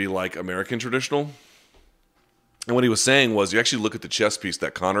is going to be like American traditional. And what he was saying was, you actually look at the chest piece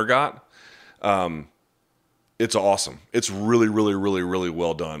that Conor got. It's awesome. It's really, really, really, really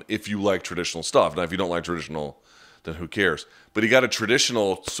well done if you like traditional stuff. Now, if you don't like traditional, then who cares? But he got a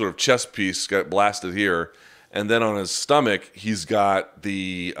traditional sort of chest piece, got blasted here, and then on his stomach, he's got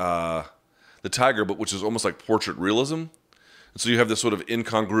the tiger, but which is almost like portrait realism. And so you have this sort of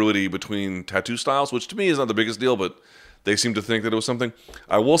incongruity between tattoo styles, which to me is not the biggest deal, but they seem to think that it was something.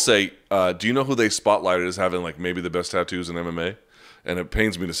 I will say, do you know who they spotlighted as having like maybe the best tattoos in MMA? And it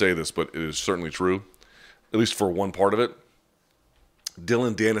pains me to say this, but it is certainly true. At least for one part of it,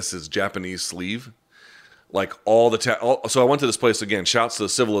 Dylan Dennis's Japanese sleeve, like all the so I went to this place again. Shouts to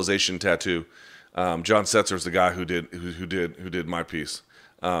Civilization Tattoo. John Setzer is the guy who did my piece,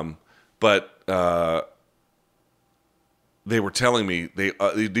 but they were telling me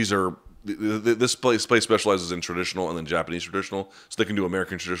this place specializes in traditional and then Japanese traditional, so they can do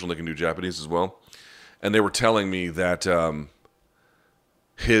American traditional, they can do Japanese as well, and they were telling me that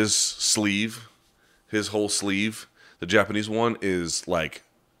his whole sleeve, the Japanese one, is like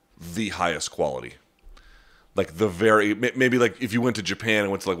the highest quality. Like maybe like if you went to Japan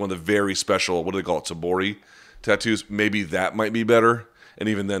and went to like one of the very special, what do they call it, Tsubori tattoos, maybe that might be better. And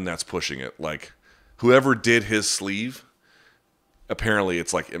even then that's pushing it. Like whoever did his sleeve, apparently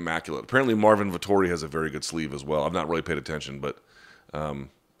it's like immaculate. Apparently Marvin Vettori has a very good sleeve as well. I've not really paid attention, but I've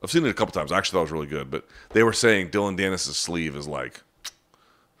seen it a couple times. I actually thought it was really good. But they were saying Dylan Dennis's sleeve is like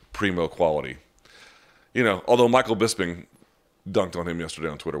primo quality. Although Michael Bisping dunked on him yesterday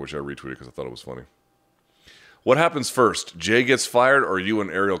on Twitter, which I retweeted because I thought it was funny. What happens first? Jay gets fired or you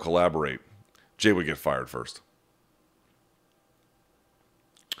and Ariel collaborate? Jay would get fired first.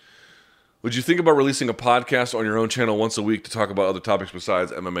 Would you think about releasing a podcast on your own channel once a week to talk about other topics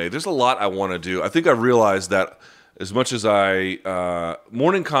besides MMA? There's a lot I want to do. I think I've realized that as much as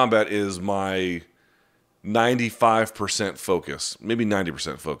Morning Combat is my 95% focus, maybe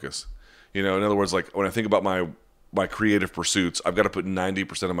 90% focus. In other words, like when I think about my creative pursuits, I've got to put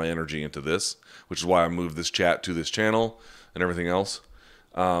 90% of my energy into this, which is why I moved this chat to this channel and everything else.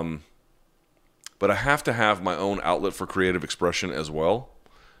 But I have to have my own outlet for creative expression as well,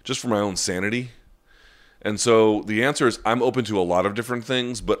 just for my own sanity. And so the answer is I'm open to a lot of different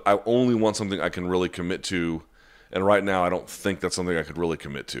things, but I only want something I can really commit to. And right now, I don't think that's something I could really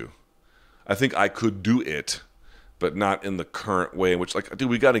commit to. I think I could do it, but not in the current way in which, like, dude,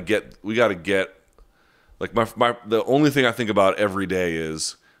 we got to get, like, the only thing I think about every day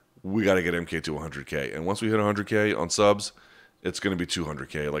is we got to get MK to 100K. And once we hit 100K on subs, it's going to be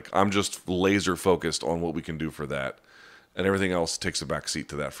 200K. Like, I'm just laser focused on what we can do for that. And everything else takes a back seat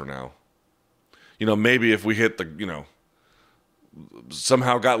to that for now. Maybe if we hit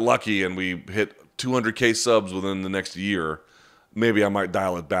somehow got lucky and we hit 200K subs within the next year, maybe I might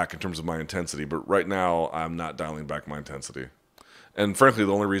dial it back in terms of my intensity. But right now, I'm not dialing back my intensity. And frankly,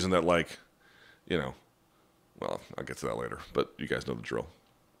 the only reason that, well, I'll get to that later. But you guys know the drill.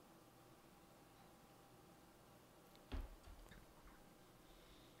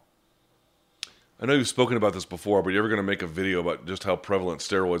 I know you've spoken about this before, but you're ever going to make a video about just how prevalent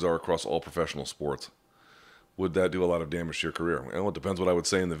steroids are across all professional sports? Would that do a lot of damage to your career? Well, it depends what I would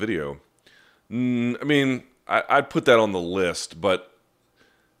say in the video. I'd put that on the list, but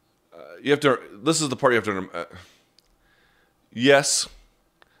you have to. This is the part you have to. Yes,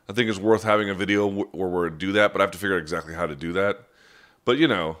 I think it's worth having a video where we do that, but I have to figure out exactly how to do that. But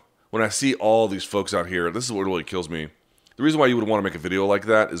when I see all these folks out here, this is what really kills me. The reason why you would want to make a video like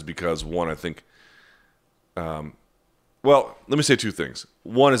that is because, one, I think. Well, let me say two things.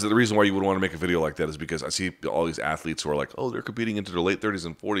 One is that the reason why you would want to make a video like that is because I see all these athletes who are like, oh, they're competing into their late 30s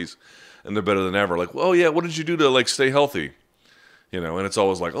and 40s, and they're better than ever. Like, oh, yeah, what did you do to, stay healthy? And it's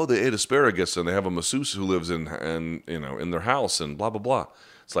always like, oh, they ate asparagus and they have a masseuse who lives in their house and blah blah blah.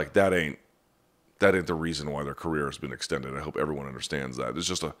 It's like that ain't the reason why their career has been extended. I hope everyone understands that. There's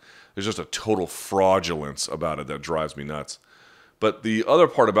just a total fraudulence about it that drives me nuts. But the other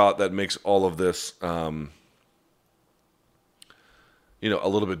part about that makes all of this, a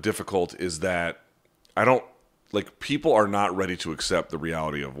little bit difficult is that people are not ready to accept the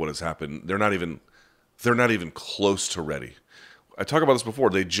reality of what has happened. They're not even close to ready. I talked about this before.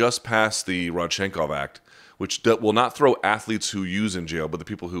 They just passed the Rodchenkov Act, which will not throw athletes who use in jail, but the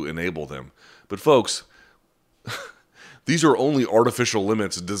people who enable them. But folks, these are only artificial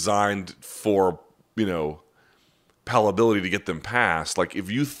limits designed for, palatability to get them passed. Like, if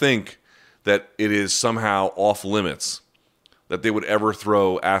you think that it is somehow off limits that they would ever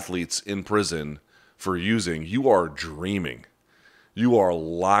throw athletes in prison for using, you are dreaming. You are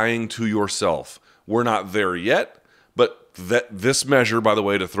lying to yourself. We're not there yet, but this measure, by the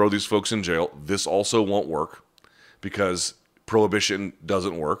way, to throw these folks in jail, this also won't work because prohibition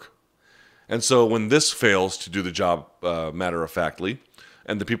doesn't work. And so when this fails to do the job matter-of-factly,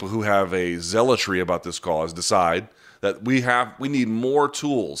 and the people who have a zealotry about this cause decide that we need more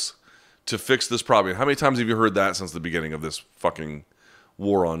tools to fix this problem. How many times have you heard that since the beginning of this fucking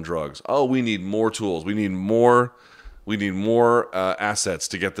war on drugs? Oh, we need more tools. We need more assets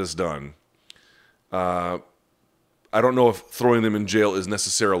to get this done. I don't know if throwing them in jail is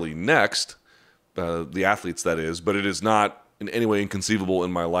necessarily next, the athletes that is, but it is not in any way inconceivable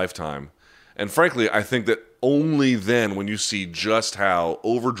in my lifetime. And frankly, I think that only then, when you see just how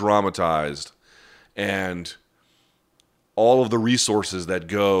over-dramatized and all of the resources that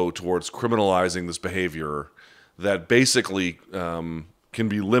go towards criminalizing this behavior that basically can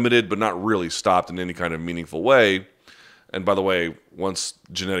be limited but not really stopped in any kind of meaningful way. And by the way, once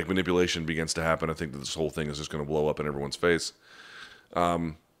genetic manipulation begins to happen, I think that this whole thing is just going to blow up in everyone's face.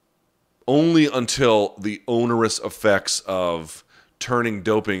 Only until the onerous effects of turning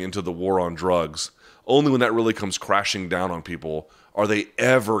doping into the war on drugs, only when that really comes crashing down on people, are they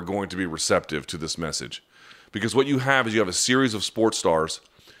ever going to be receptive to this message. Because what you have is you have a series of sports stars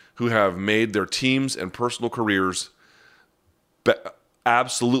who have made their teams and personal careers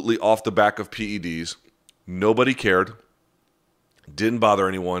absolutely off the back of PEDs. Nobody cared. Didn't bother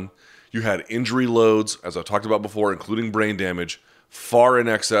anyone. You had injury loads, as I talked about before, including brain damage, far in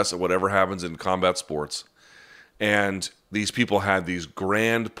excess of whatever happens in combat sports. And these people had these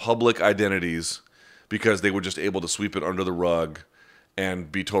grand public identities because they were just able to sweep it under the rug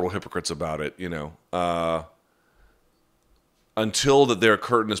and be total hypocrites about it, until that their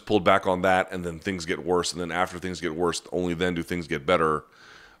curtain is pulled back on that, and then things get worse, and then after things get worse, only then do things get better.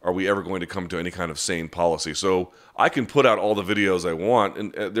 Are we ever going to come to any kind of sane policy? So I can put out all the videos I want,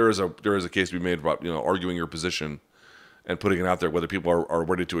 and there is a case to be made about arguing your position and putting it out there, whether people are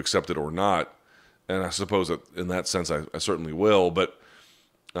ready to accept it or not. And I suppose that in that sense, I certainly will. But,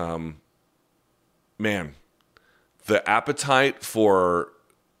 man, the appetite for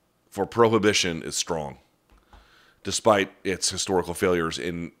prohibition is strong, despite its historical failures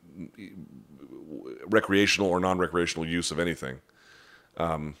in recreational or non-recreational use of anything.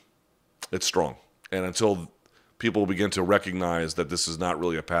 It's strong. And until people begin to recognize that this is not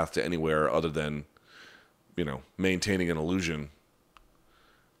really a path to anywhere other than, maintaining an illusion,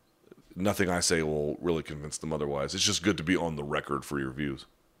 nothing I say will really convince them otherwise. It's just good to be on the record for your views.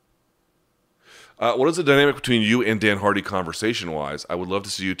 What is the dynamic between you and Dan Hardy conversation-wise? I would love to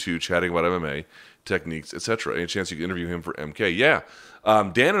see you two chatting about MMA, techniques, etc. Any chance you can interview him for MK? Yeah.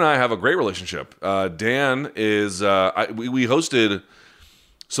 Dan and I have a great relationship. Dan is... we hosted...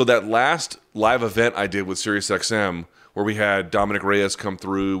 So that last live event I did with SiriusXM, where we had Dominic Reyes come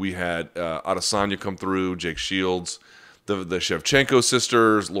through, we had Adesanya come through, Jake Shields, the Shevchenko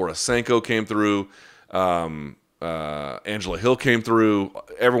sisters, Laura Sanko came through, Angela Hill came through,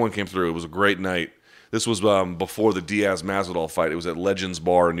 everyone came through. It was a great night. This was before the Diaz-Masvidal fight. It was at Legends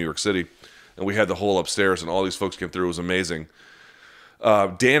Bar in New York City, and we had the whole upstairs, and all these folks came through. It was amazing.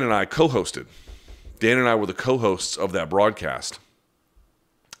 Dan and I co-hosted. Dan and I were the co-hosts of that broadcast.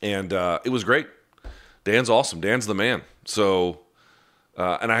 And it was great. Dan's awesome. Dan's the man. So,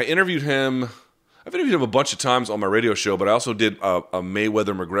 and I interviewed him. I've interviewed him a bunch of times on my radio show, but I also did a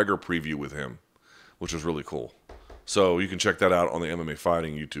Mayweather-McGregor preview with him, which was really cool. So you can check that out on the MMA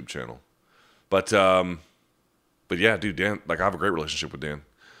Fighting YouTube channel. But yeah, dude, Dan, I have a great relationship with Dan.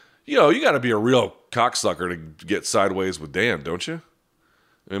 You got to be a real cocksucker to get sideways with Dan, don't you?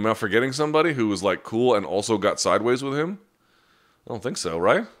 Am I forgetting somebody who was cool and also got sideways with him? I don't think so,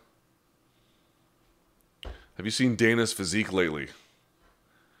 right? Have you seen Dana's physique lately?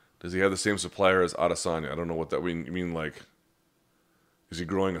 Does he have the same supplier as Adesanya? I don't know what that mean. You mean Is he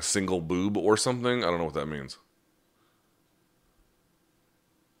growing a single boob or something? I don't know what that means.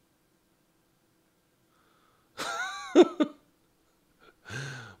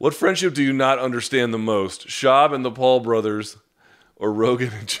 What friendship do you not understand the most? Schaub and the Paul brothers or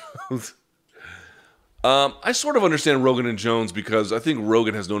Rogan and Jones? I sort of understand Rogan and Jones because I think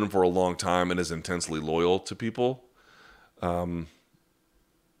Rogan has known him for a long time and is intensely loyal to people. The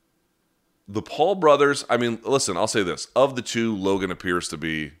Paul brothers, I mean, listen, I'll say this. Of the two, Logan appears to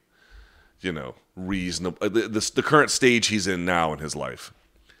be, reasonable. The current stage he's in now in his life.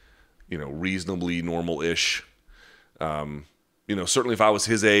 Reasonably normal-ish. Certainly if I was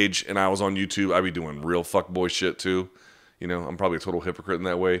his age and I was on YouTube, I'd be doing real fuckboy shit too. I'm probably a total hypocrite in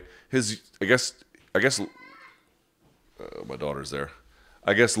that way. I guess my daughter's there.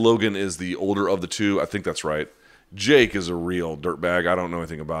 I guess Logan is the older of the two. I think that's right. Jake is a real dirtbag. I don't know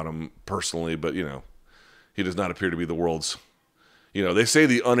anything about him personally, but he does not appear to be the world's. They say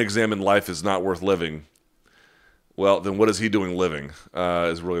the unexamined life is not worth living. Well, then what is he doing living?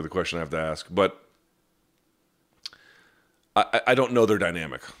 Is really the question I have to ask. But I don't know their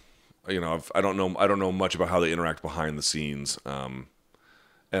dynamic. I don't know much about how they interact behind the scenes. And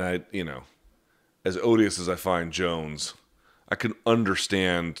as odious as I find Jones, I can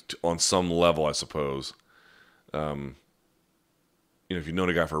understand on some level, I suppose. If you've known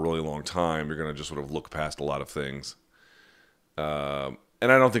a guy for a really long time, you're going to just sort of look past a lot of things. And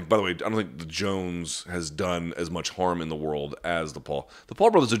I don't think, by the way, the Jones has done as much harm in the world as the Paul. The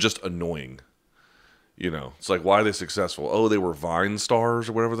Paul brothers are just annoying. It's like, why are they successful? Oh, they were Vine stars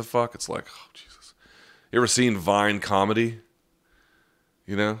or whatever the fuck. It's like, oh, Jesus. You ever seen Vine comedy?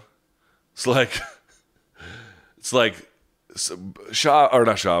 It's like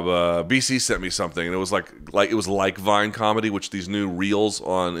BC sent me something, and it was like Vine comedy, which these new reels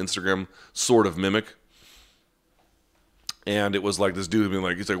on Instagram sort of mimic. And it was like this dude being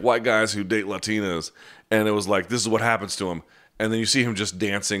like, he's like, white guys who date Latinas, and it was like, this is what happens to him. And then you see him just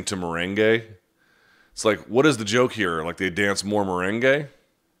dancing to merengue. It's like, what is the joke here? Like, they dance more merengue?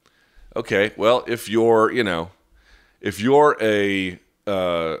 Okay, well, if you're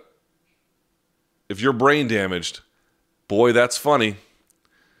brain damaged, boy, that's funny.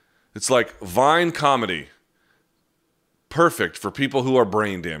 It's like Vine comedy. Perfect for people who are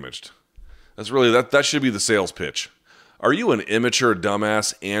brain damaged. That's really, that should be the sales pitch. Are you an immature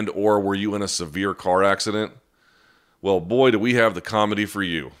dumbass and or were you in a severe car accident? Well, boy, do we have the comedy for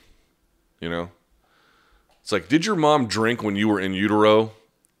you. It's like, did your mom drink when you were in utero?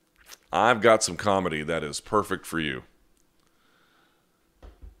 I've got some comedy that is perfect for you.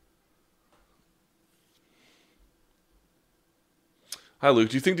 Hi, Luke.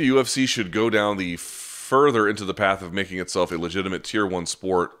 Do you think the UFC should go down further into the path of making itself a legitimate Tier 1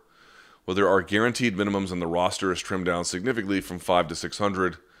 sport, where there are guaranteed minimums and the roster is trimmed down significantly from 5 to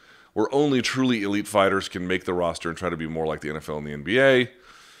 600, where only truly elite fighters can make the roster and try to be more like the NFL and the NBA?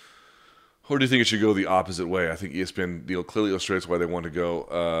 Or do you think it should go the opposite way? I think ESPN deal clearly illustrates why they want to go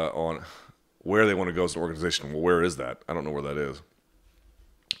on where they want to go as an organization. Well, where is that? I don't know where that is.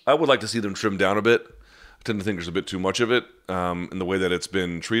 I would like to see them trimmed down a bit. I tend to think there's a bit too much of it in the way that it's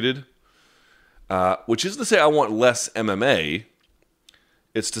been treated. Which is to say I want less MMA.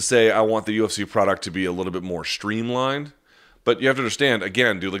 It's to say I want the UFC product to be a little bit more streamlined. But you have to understand,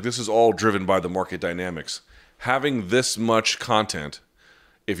 again, dude, like this is all driven by the market dynamics. Having this much content,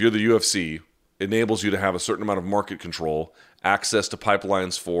 if you're the UFC, enables you to have a certain amount of market control, access to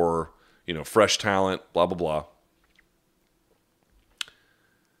pipelines for, fresh talent, blah, blah, blah.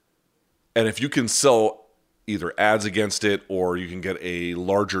 And if you can sell either ads against it or you can get a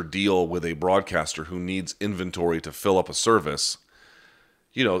larger deal with a broadcaster who needs inventory to fill up a service,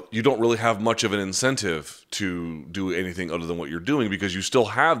 you don't really have much of an incentive to do anything other than what you're doing because you still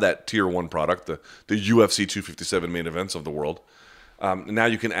have that Tier 1 product, the UFC 257 main events of the world. Now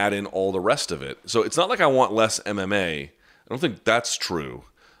you can add in all the rest of it. So it's not like I want less MMA. I don't think that's true.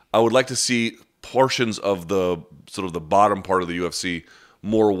 I would like to see portions of the sort of the bottom part of the UFC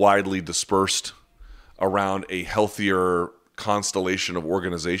more widely dispersed around a healthier constellation of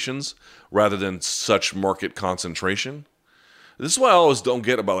organizations rather than such market concentration. This is why I always don't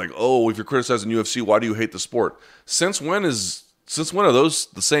get about like, oh, if you're criticizing UFC, why do you hate the sport? Since when are those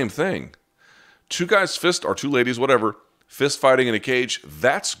the same thing? Two guys fist, or two ladies, whatever, fist fighting in a cage,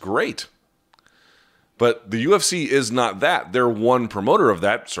 that's great. But the UFC is not that. They're one promoter of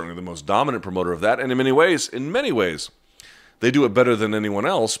that, certainly the most dominant promoter of that, and in many ways, they do it better than anyone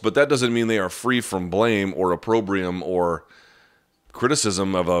else, but that doesn't mean they are free from blame or opprobrium or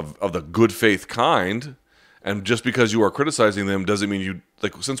criticism of the good faith kind. And just because you are criticizing them doesn't mean you,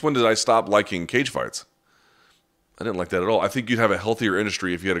 like, since when did I stop liking cage fights? I didn't like that at all. I think you'd have a healthier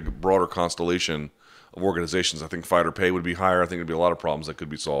industry if you had a broader constellation of organizations. I think fighter pay would be higher. I think there'd be a lot of problems that could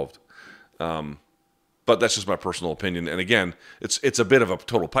be solved. But that's just my personal opinion. And again, it's a bit of a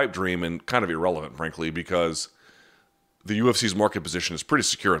total pipe dream and kind of irrelevant, frankly, because the UFC's market position is pretty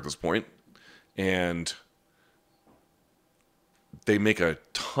secure at this point, and they make a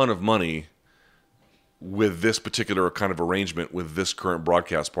ton of money with this particular kind of arrangement with this current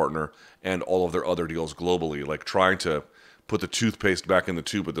broadcast partner and all of their other deals globally. Like, trying to put the toothpaste back in the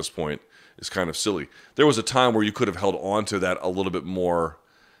tube at this point is kind of silly. There was a time where you could have held on to that a little bit more,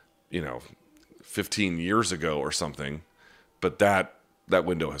 15 years ago or something, but that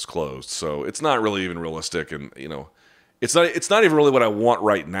window has closed. So it's not really even realistic, and it's not even really what I want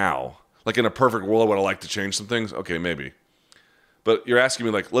right now. Like, in a perfect world, would I like to change some things? Okay, maybe. But you're asking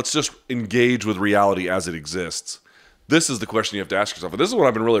me, like, let's just engage with reality as it exists. This is the question you have to ask yourself. And this is what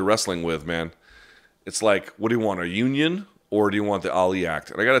I've been really wrestling with, man. It's like, what do you want, a union, or do you want the Ali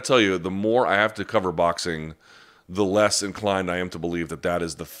Act? And I got to tell you, the more I have to cover boxing, the less inclined I am to believe that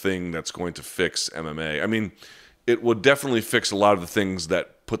is the thing that's going to fix MMA. I mean, it would definitely fix a lot of the things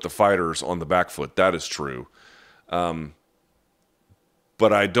that put the fighters on the back foot. That is true. But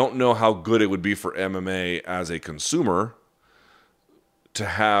I don't know how good it would be for MMA as a consumer to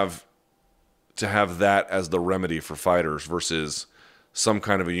have that as the remedy for fighters versus some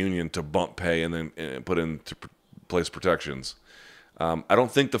kind of a union to bump pay and then put into place protections. I don't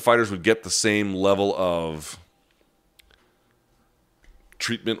think the fighters would get the same level of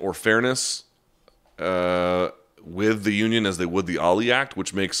treatment or fairness with the union as they would the Ali Act,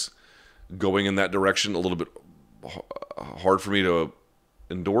 which makes going in that direction a little bit hard for me to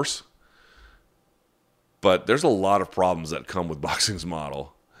endorse. But there's a lot of problems that come with boxing's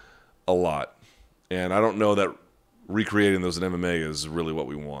model. A lot. And I don't know that recreating those in MMA is really what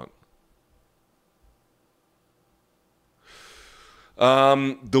we want.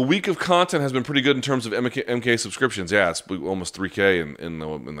 The week of content has been pretty good in terms of MK subscriptions. Yeah, it's almost 3K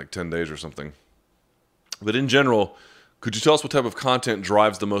in like 10 days or something. But in general, could you tell us what type of content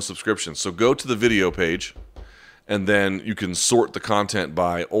drives the most subscriptions? So go to the video page, and then you can sort the content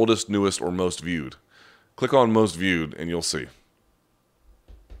by oldest, newest, or most viewed. Click on most viewed, and you'll see.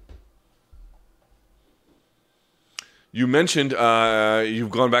 You mentioned you've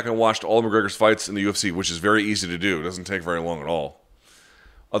gone back and watched all of McGregor's fights in the UFC, which is very easy to do. It doesn't take very long at all.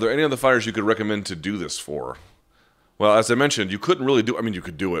 Are there any other fighters you could recommend to do this for? Well, as I mentioned, you couldn't really do... I mean, you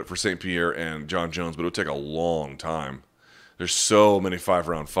could do it for St. Pierre and John Jones, but it would take a long time. There's so many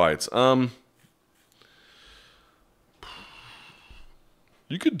 5-round fights.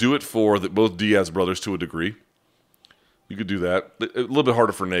 You could do it for both Diaz brothers to a degree. You could do that. A little bit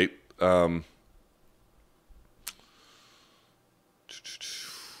harder for Nate. There's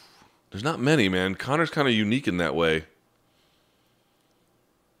not many, man. Conor's kind of unique in that way.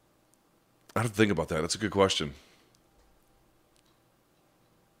 I have to think about that. That's a good question.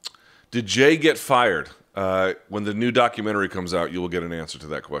 Did Jay get fired? When the new documentary comes out, you will get an answer to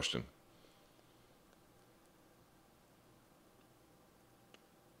that question.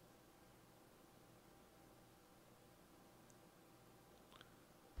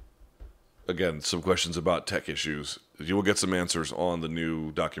 Again, some questions about tech issues. You will get some answers on the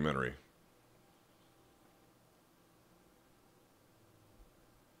new documentary.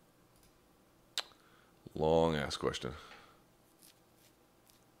 Long-ass question.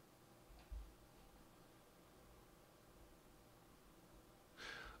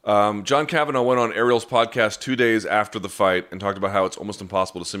 John Kavanaugh went on Ariel's podcast 2 days after the fight and talked about how it's almost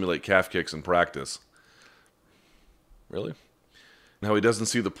impossible to simulate calf kicks in practice. Really? And how he doesn't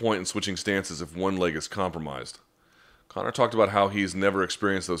see the point in switching stances if one leg is compromised. Conor talked about how he's never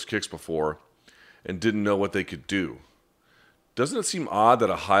experienced those kicks before and didn't know what they could do. Doesn't it seem odd that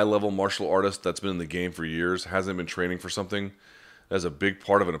a high-level martial artist that's been in the game for years hasn't been training for something as a big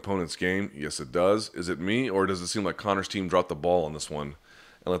part of an opponent's game? Yes, it does. Is it me, or does it seem like Conor's team dropped the ball on this one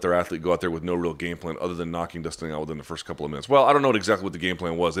and let their athlete go out there with no real game plan other than knocking Dustin out within the first couple of minutes? Well, I don't know exactly what the game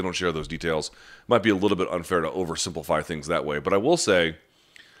plan was. They don't share those details. It might be a little bit unfair to oversimplify things that way. But I will say,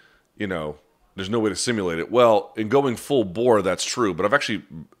 there's no way to simulate it. Well, in going full bore, that's true. But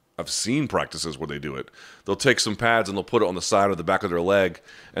I've seen practices where they do it. They'll take some pads and they'll put it on the side or the back of their leg,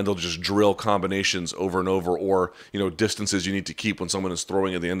 and they'll just drill combinations over and over, or, distances you need to keep when someone is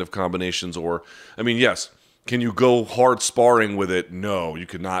throwing at the end of combinations. Or, yes, can you go hard sparring with it? No, you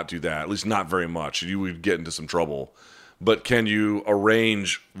could not do that, at least not very much. You would get into some trouble. But can you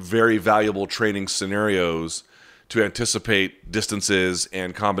arrange very valuable training scenarios to anticipate distances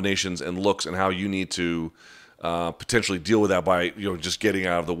and combinations and looks and how you need to potentially deal with that by just getting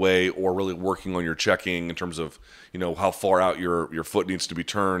out of the way, or really working on your checking in terms of how far out your foot needs to be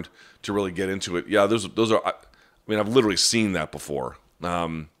turned to really get into it. Yeah, those are. I mean, I've literally seen that before.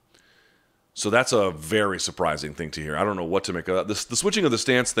 So that's a very surprising thing to hear. I don't know what to make of that. The switching of the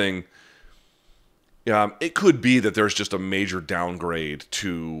stance thing. It could be that there's just a major downgrade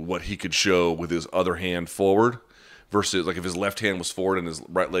to what he could show with his other hand forward versus like if his left hand was forward and his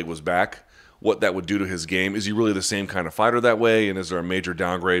right leg was back, what that would do to his game. Is he really the same kind of fighter that way, and is there a major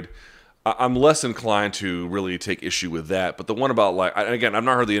downgrade? I'm less inclined to really take issue with that. But the one about, like, again, I've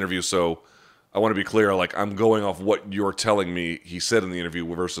not heard the interview, so I want to be clear. Like, I'm going off what you're telling me he said in the interview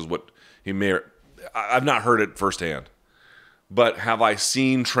versus what he may. I've not heard it firsthand. But have I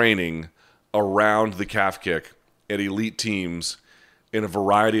seen training around the calf kick at elite teams in a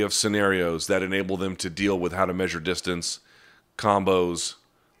variety of scenarios that enable them to deal with how to measure distance, combos,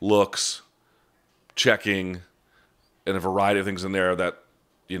 looks, checking, and a variety of things in there that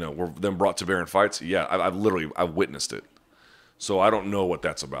were then brought to bear in fights? Yeah, I've witnessed it. So I don't know what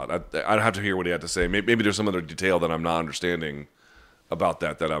that's about. I'd have to hear what he had to say. Maybe there's some other detail that I'm not understanding about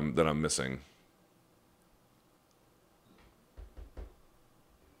that I'm missing.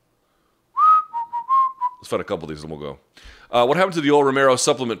 Let's find a couple of these and we'll go. What happened to the old Romero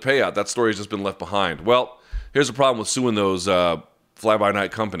supplement payout? That story has just been left behind. Well, here's the problem with suing those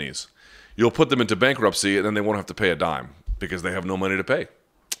fly-by-night companies. You'll put them into bankruptcy and then they won't have to pay a dime because they have no money to pay.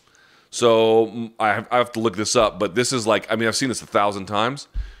 So I have to look this up, but this is like, I mean, I've seen this 1,000 times.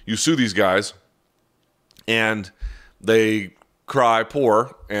 You sue these guys and they cry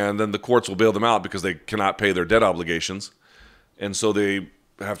poor, and then the courts will bail them out because they cannot pay their debt obligations. And so they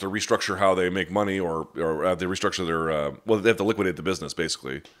have to restructure how they make money, or they restructure their, they have to liquidate the business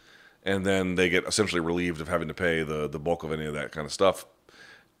basically. And then they get essentially relieved of having to pay the bulk of any of that kind of stuff.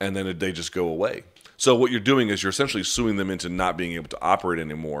 And then they just go away. So what you're doing is you're essentially suing them into not being able to operate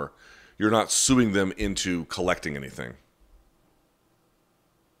anymore. You're not suing them into collecting anything.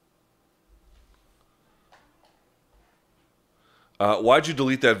 Why'd you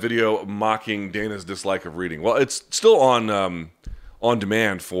delete that video mocking Dana's dislike of reading? Well, it's still on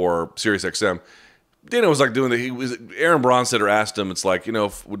demand for SiriusXM. Dana was like doing Aaron Bronstetter asked him, it's like,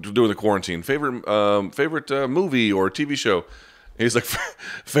 during the quarantine, favorite movie or TV show. He's like,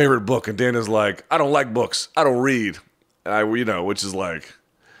 favorite book. And Dana's like, I don't like books. I don't read. Which is like,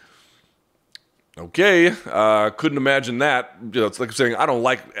 okay, couldn't imagine that. It's like saying, I don't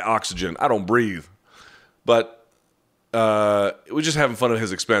like oxygen. I don't breathe. But we're just having fun at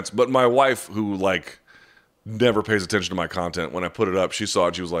his expense. But my wife, who like never pays attention to my content, when I put it up, she saw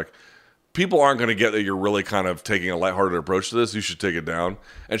it. She was like, people aren't going to get that you're really kind of taking a lighthearted approach to this. You should take it down.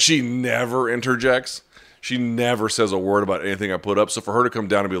 And she never interjects. She never says a word about anything I put up. So for her to come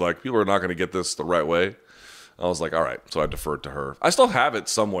down and be like, people are not going to get this the right way, I was like, all right. So I deferred to her. I still have it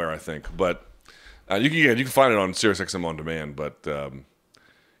somewhere, I think. But you can find it on SiriusXM On Demand. But,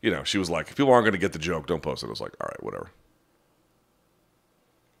 she was like, if people aren't going to get the joke, don't post it. I was like, all right, whatever.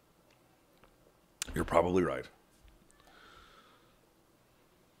 You're probably right.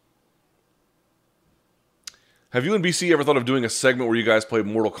 Have you and BC ever thought of doing a segment where you guys play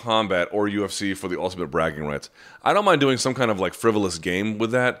Mortal Kombat or UFC for the ultimate bragging rights? I don't mind doing some kind of like frivolous game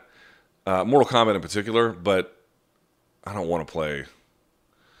with that, Mortal Kombat in particular, but I don't want to play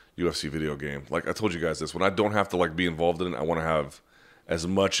UFC video game. Like I told you guys this, when I don't have to like be involved in it, I want to have as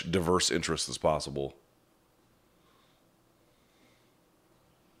much diverse interest as possible.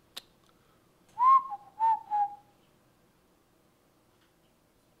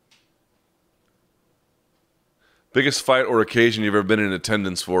 Biggest fight or occasion you've ever been in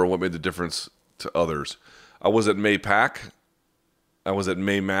attendance for, and what made the difference to others? I was at May Pack, I was at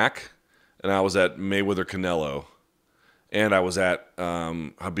May Mac, and I was at Mayweather Canelo, and I was at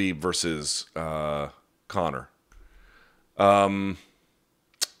Habib versus Conor.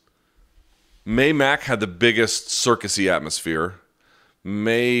 May Mac had the biggest circusy atmosphere.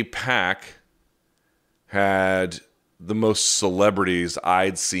 May Pack had the most celebrities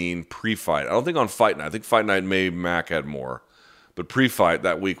I'd seen pre-fight. I don't think on fight night. I think fight night May Mac had more. But pre-fight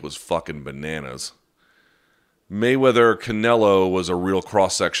that week was fucking bananas. Mayweather Canelo was a real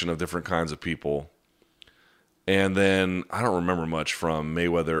cross-section of different kinds of people. And then I don't remember much from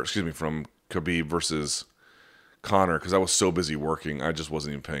from Khabib versus Conor because I was so busy working, I just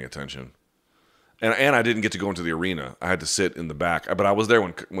wasn't even paying attention. And I didn't get to go into the arena. I had to sit in the back. But I was there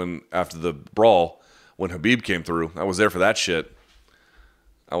when after the brawl, when Habib came through. I was there for that shit.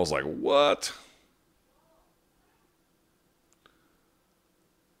 I was like, what?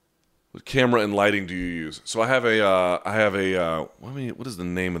 What camera and lighting do you use? So I have a what is the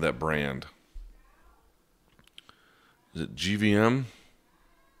name of that brand? Is it GVM?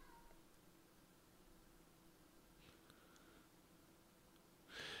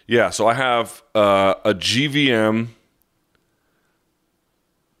 Yeah, so I have a GVM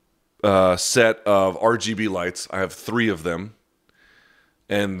set of RGB lights. I have 3 of them.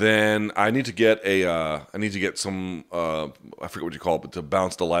 And then I need to get some, I forget what you call it, but to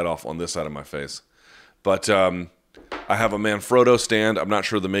bounce the light off on this side of my face. But I have a Manfrotto stand. I'm not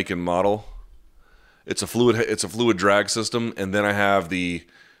sure the make and model. It's a fluid drag system. And then I have the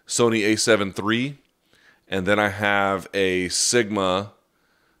Sony A7 III. And then I have a Sigma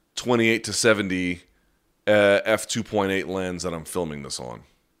 28-70 f2.8 lens that I'm filming this on.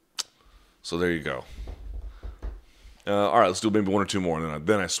 So there you go. All right, let's do maybe 1 or 2 more, and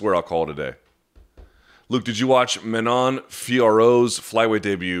then I swear I'll call it a day. Luke, did you watch Manon Fiorot's flyweight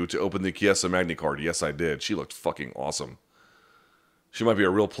debut to open the Chiesa Magni card? Yes, I did. She looked fucking awesome. She might be a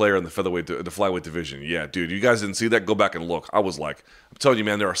real player in the flyweight division. Yeah, dude, you guys didn't see that? Go back and look. I was like, I'm telling you,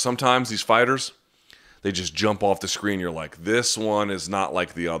 man, there are sometimes these fighters, they just jump off the screen. You're like, this one is not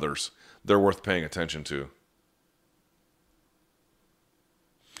like the others. They're worth paying attention to.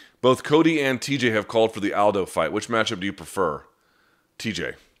 Both Cody and TJ have called for the Aldo fight. Which matchup do you prefer?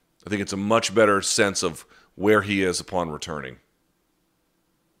 TJ. I think it's a much better sense of where he is upon returning.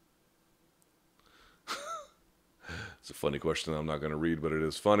 It's a funny question I'm not going to read, but it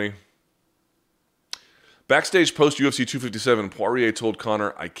is funny. Backstage post UFC 257, Poirier told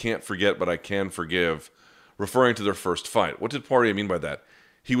Conor, "I can't forget, but I can forgive," referring to their first fight. What did Poirier mean by that?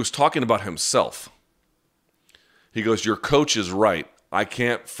 He was talking about himself. He goes, "Your coach is right. I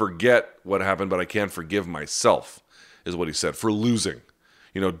can't forget what happened, but I can forgive myself," is what he said, for losing.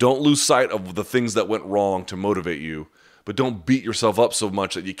 You know, don't lose sight of the things that went wrong to motivate you, but don't beat yourself up so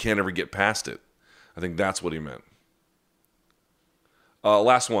much that you can't ever get past it. I think that's what he meant.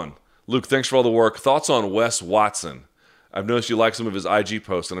 Last one. Luke, thanks for all the work. Thoughts on Wes Watson? I've noticed you like some of his IG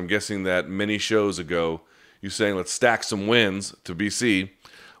posts, and I'm guessing that many shows ago, you saying let's stack some wins to BC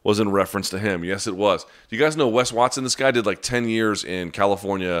was in reference to him. Yes, it was. Do you guys know Wes Watson? This guy did like 10 years in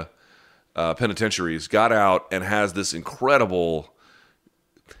California penitentiaries, got out, and has this incredible...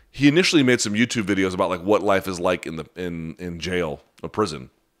 He initially made some YouTube videos about like what life is like in jail or prison.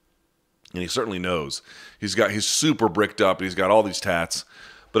 And he certainly knows. He's super bricked up, and he's got all these tats.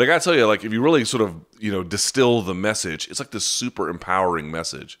 But I gotta tell you, like, if you really sort of, distill the message, it's like this super empowering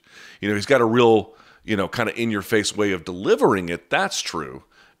message. He's got a real, kind of in-your-face way of delivering it. That's true.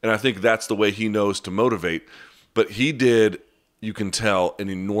 And I think that's the way he knows to motivate. But he did, you can tell, an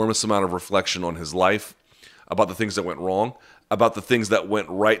enormous amount of reflection on his life, about the things that went wrong, about the things that went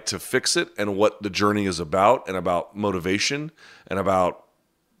right to fix it, and what the journey is about, and about motivation, and about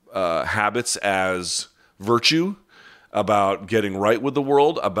habits as virtue, about getting right with the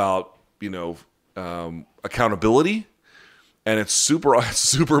world, about, accountability. And it's super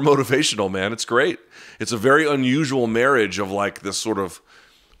motivational, man. It's great. It's a very unusual marriage of like this sort of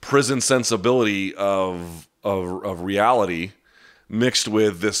prison sensibility of reality mixed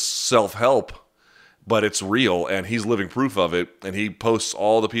with this self-help, but it's real, and he's living proof of it. And he posts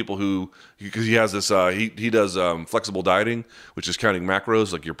all the people because he has this, he does flexible dieting, which is counting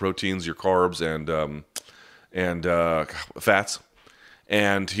macros, like your proteins, your carbs, and fats.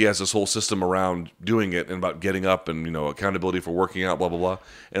 And he has this whole system around doing it and about getting up and, accountability for working out, blah, blah, blah.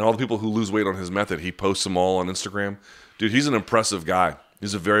 And all the people who lose weight on his method, he posts them all on Instagram. Dude, he's an impressive guy.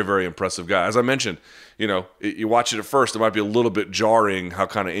 He's a very, very impressive guy. As I mentioned, you watch it at first, it might be a little bit jarring how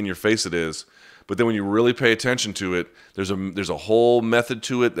kind of in your face it is. But then when you really pay attention to it, there's a whole method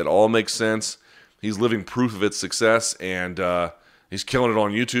to it that all makes sense. He's living proof of its success, and he's killing it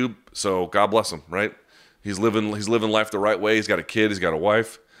on YouTube. So God bless him, right? He's living life the right way. He's got a kid. He's got a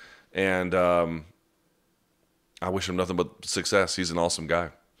wife. And I wish him nothing but success. He's an awesome guy.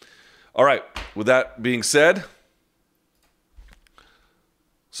 All right. With that being said,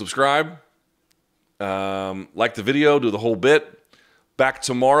 subscribe. Like the video. Do the whole bit. Back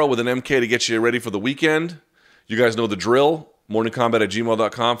tomorrow with an MK to get you ready for the weekend. You guys know the drill.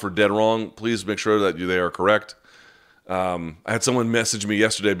 morningcombat@gmail.com for dead wrong. Please make sure that they are correct. I had someone message me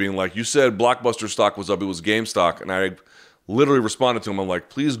yesterday being like, "You said Blockbuster stock was up. It was GameStop." And I literally responded to him. I'm like,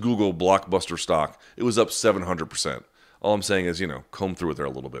 "Please Google Blockbuster stock. It was up 700%. All I'm saying is, comb through it there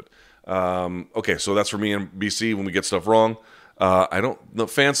a little bit. Okay, so that's for me and BC when we get stuff wrong. The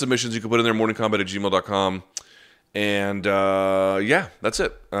fan submissions you can put in there, morningcombat@gmail.com. And yeah, that's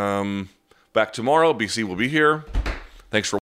it. Back tomorrow. BC will be here. Thanks for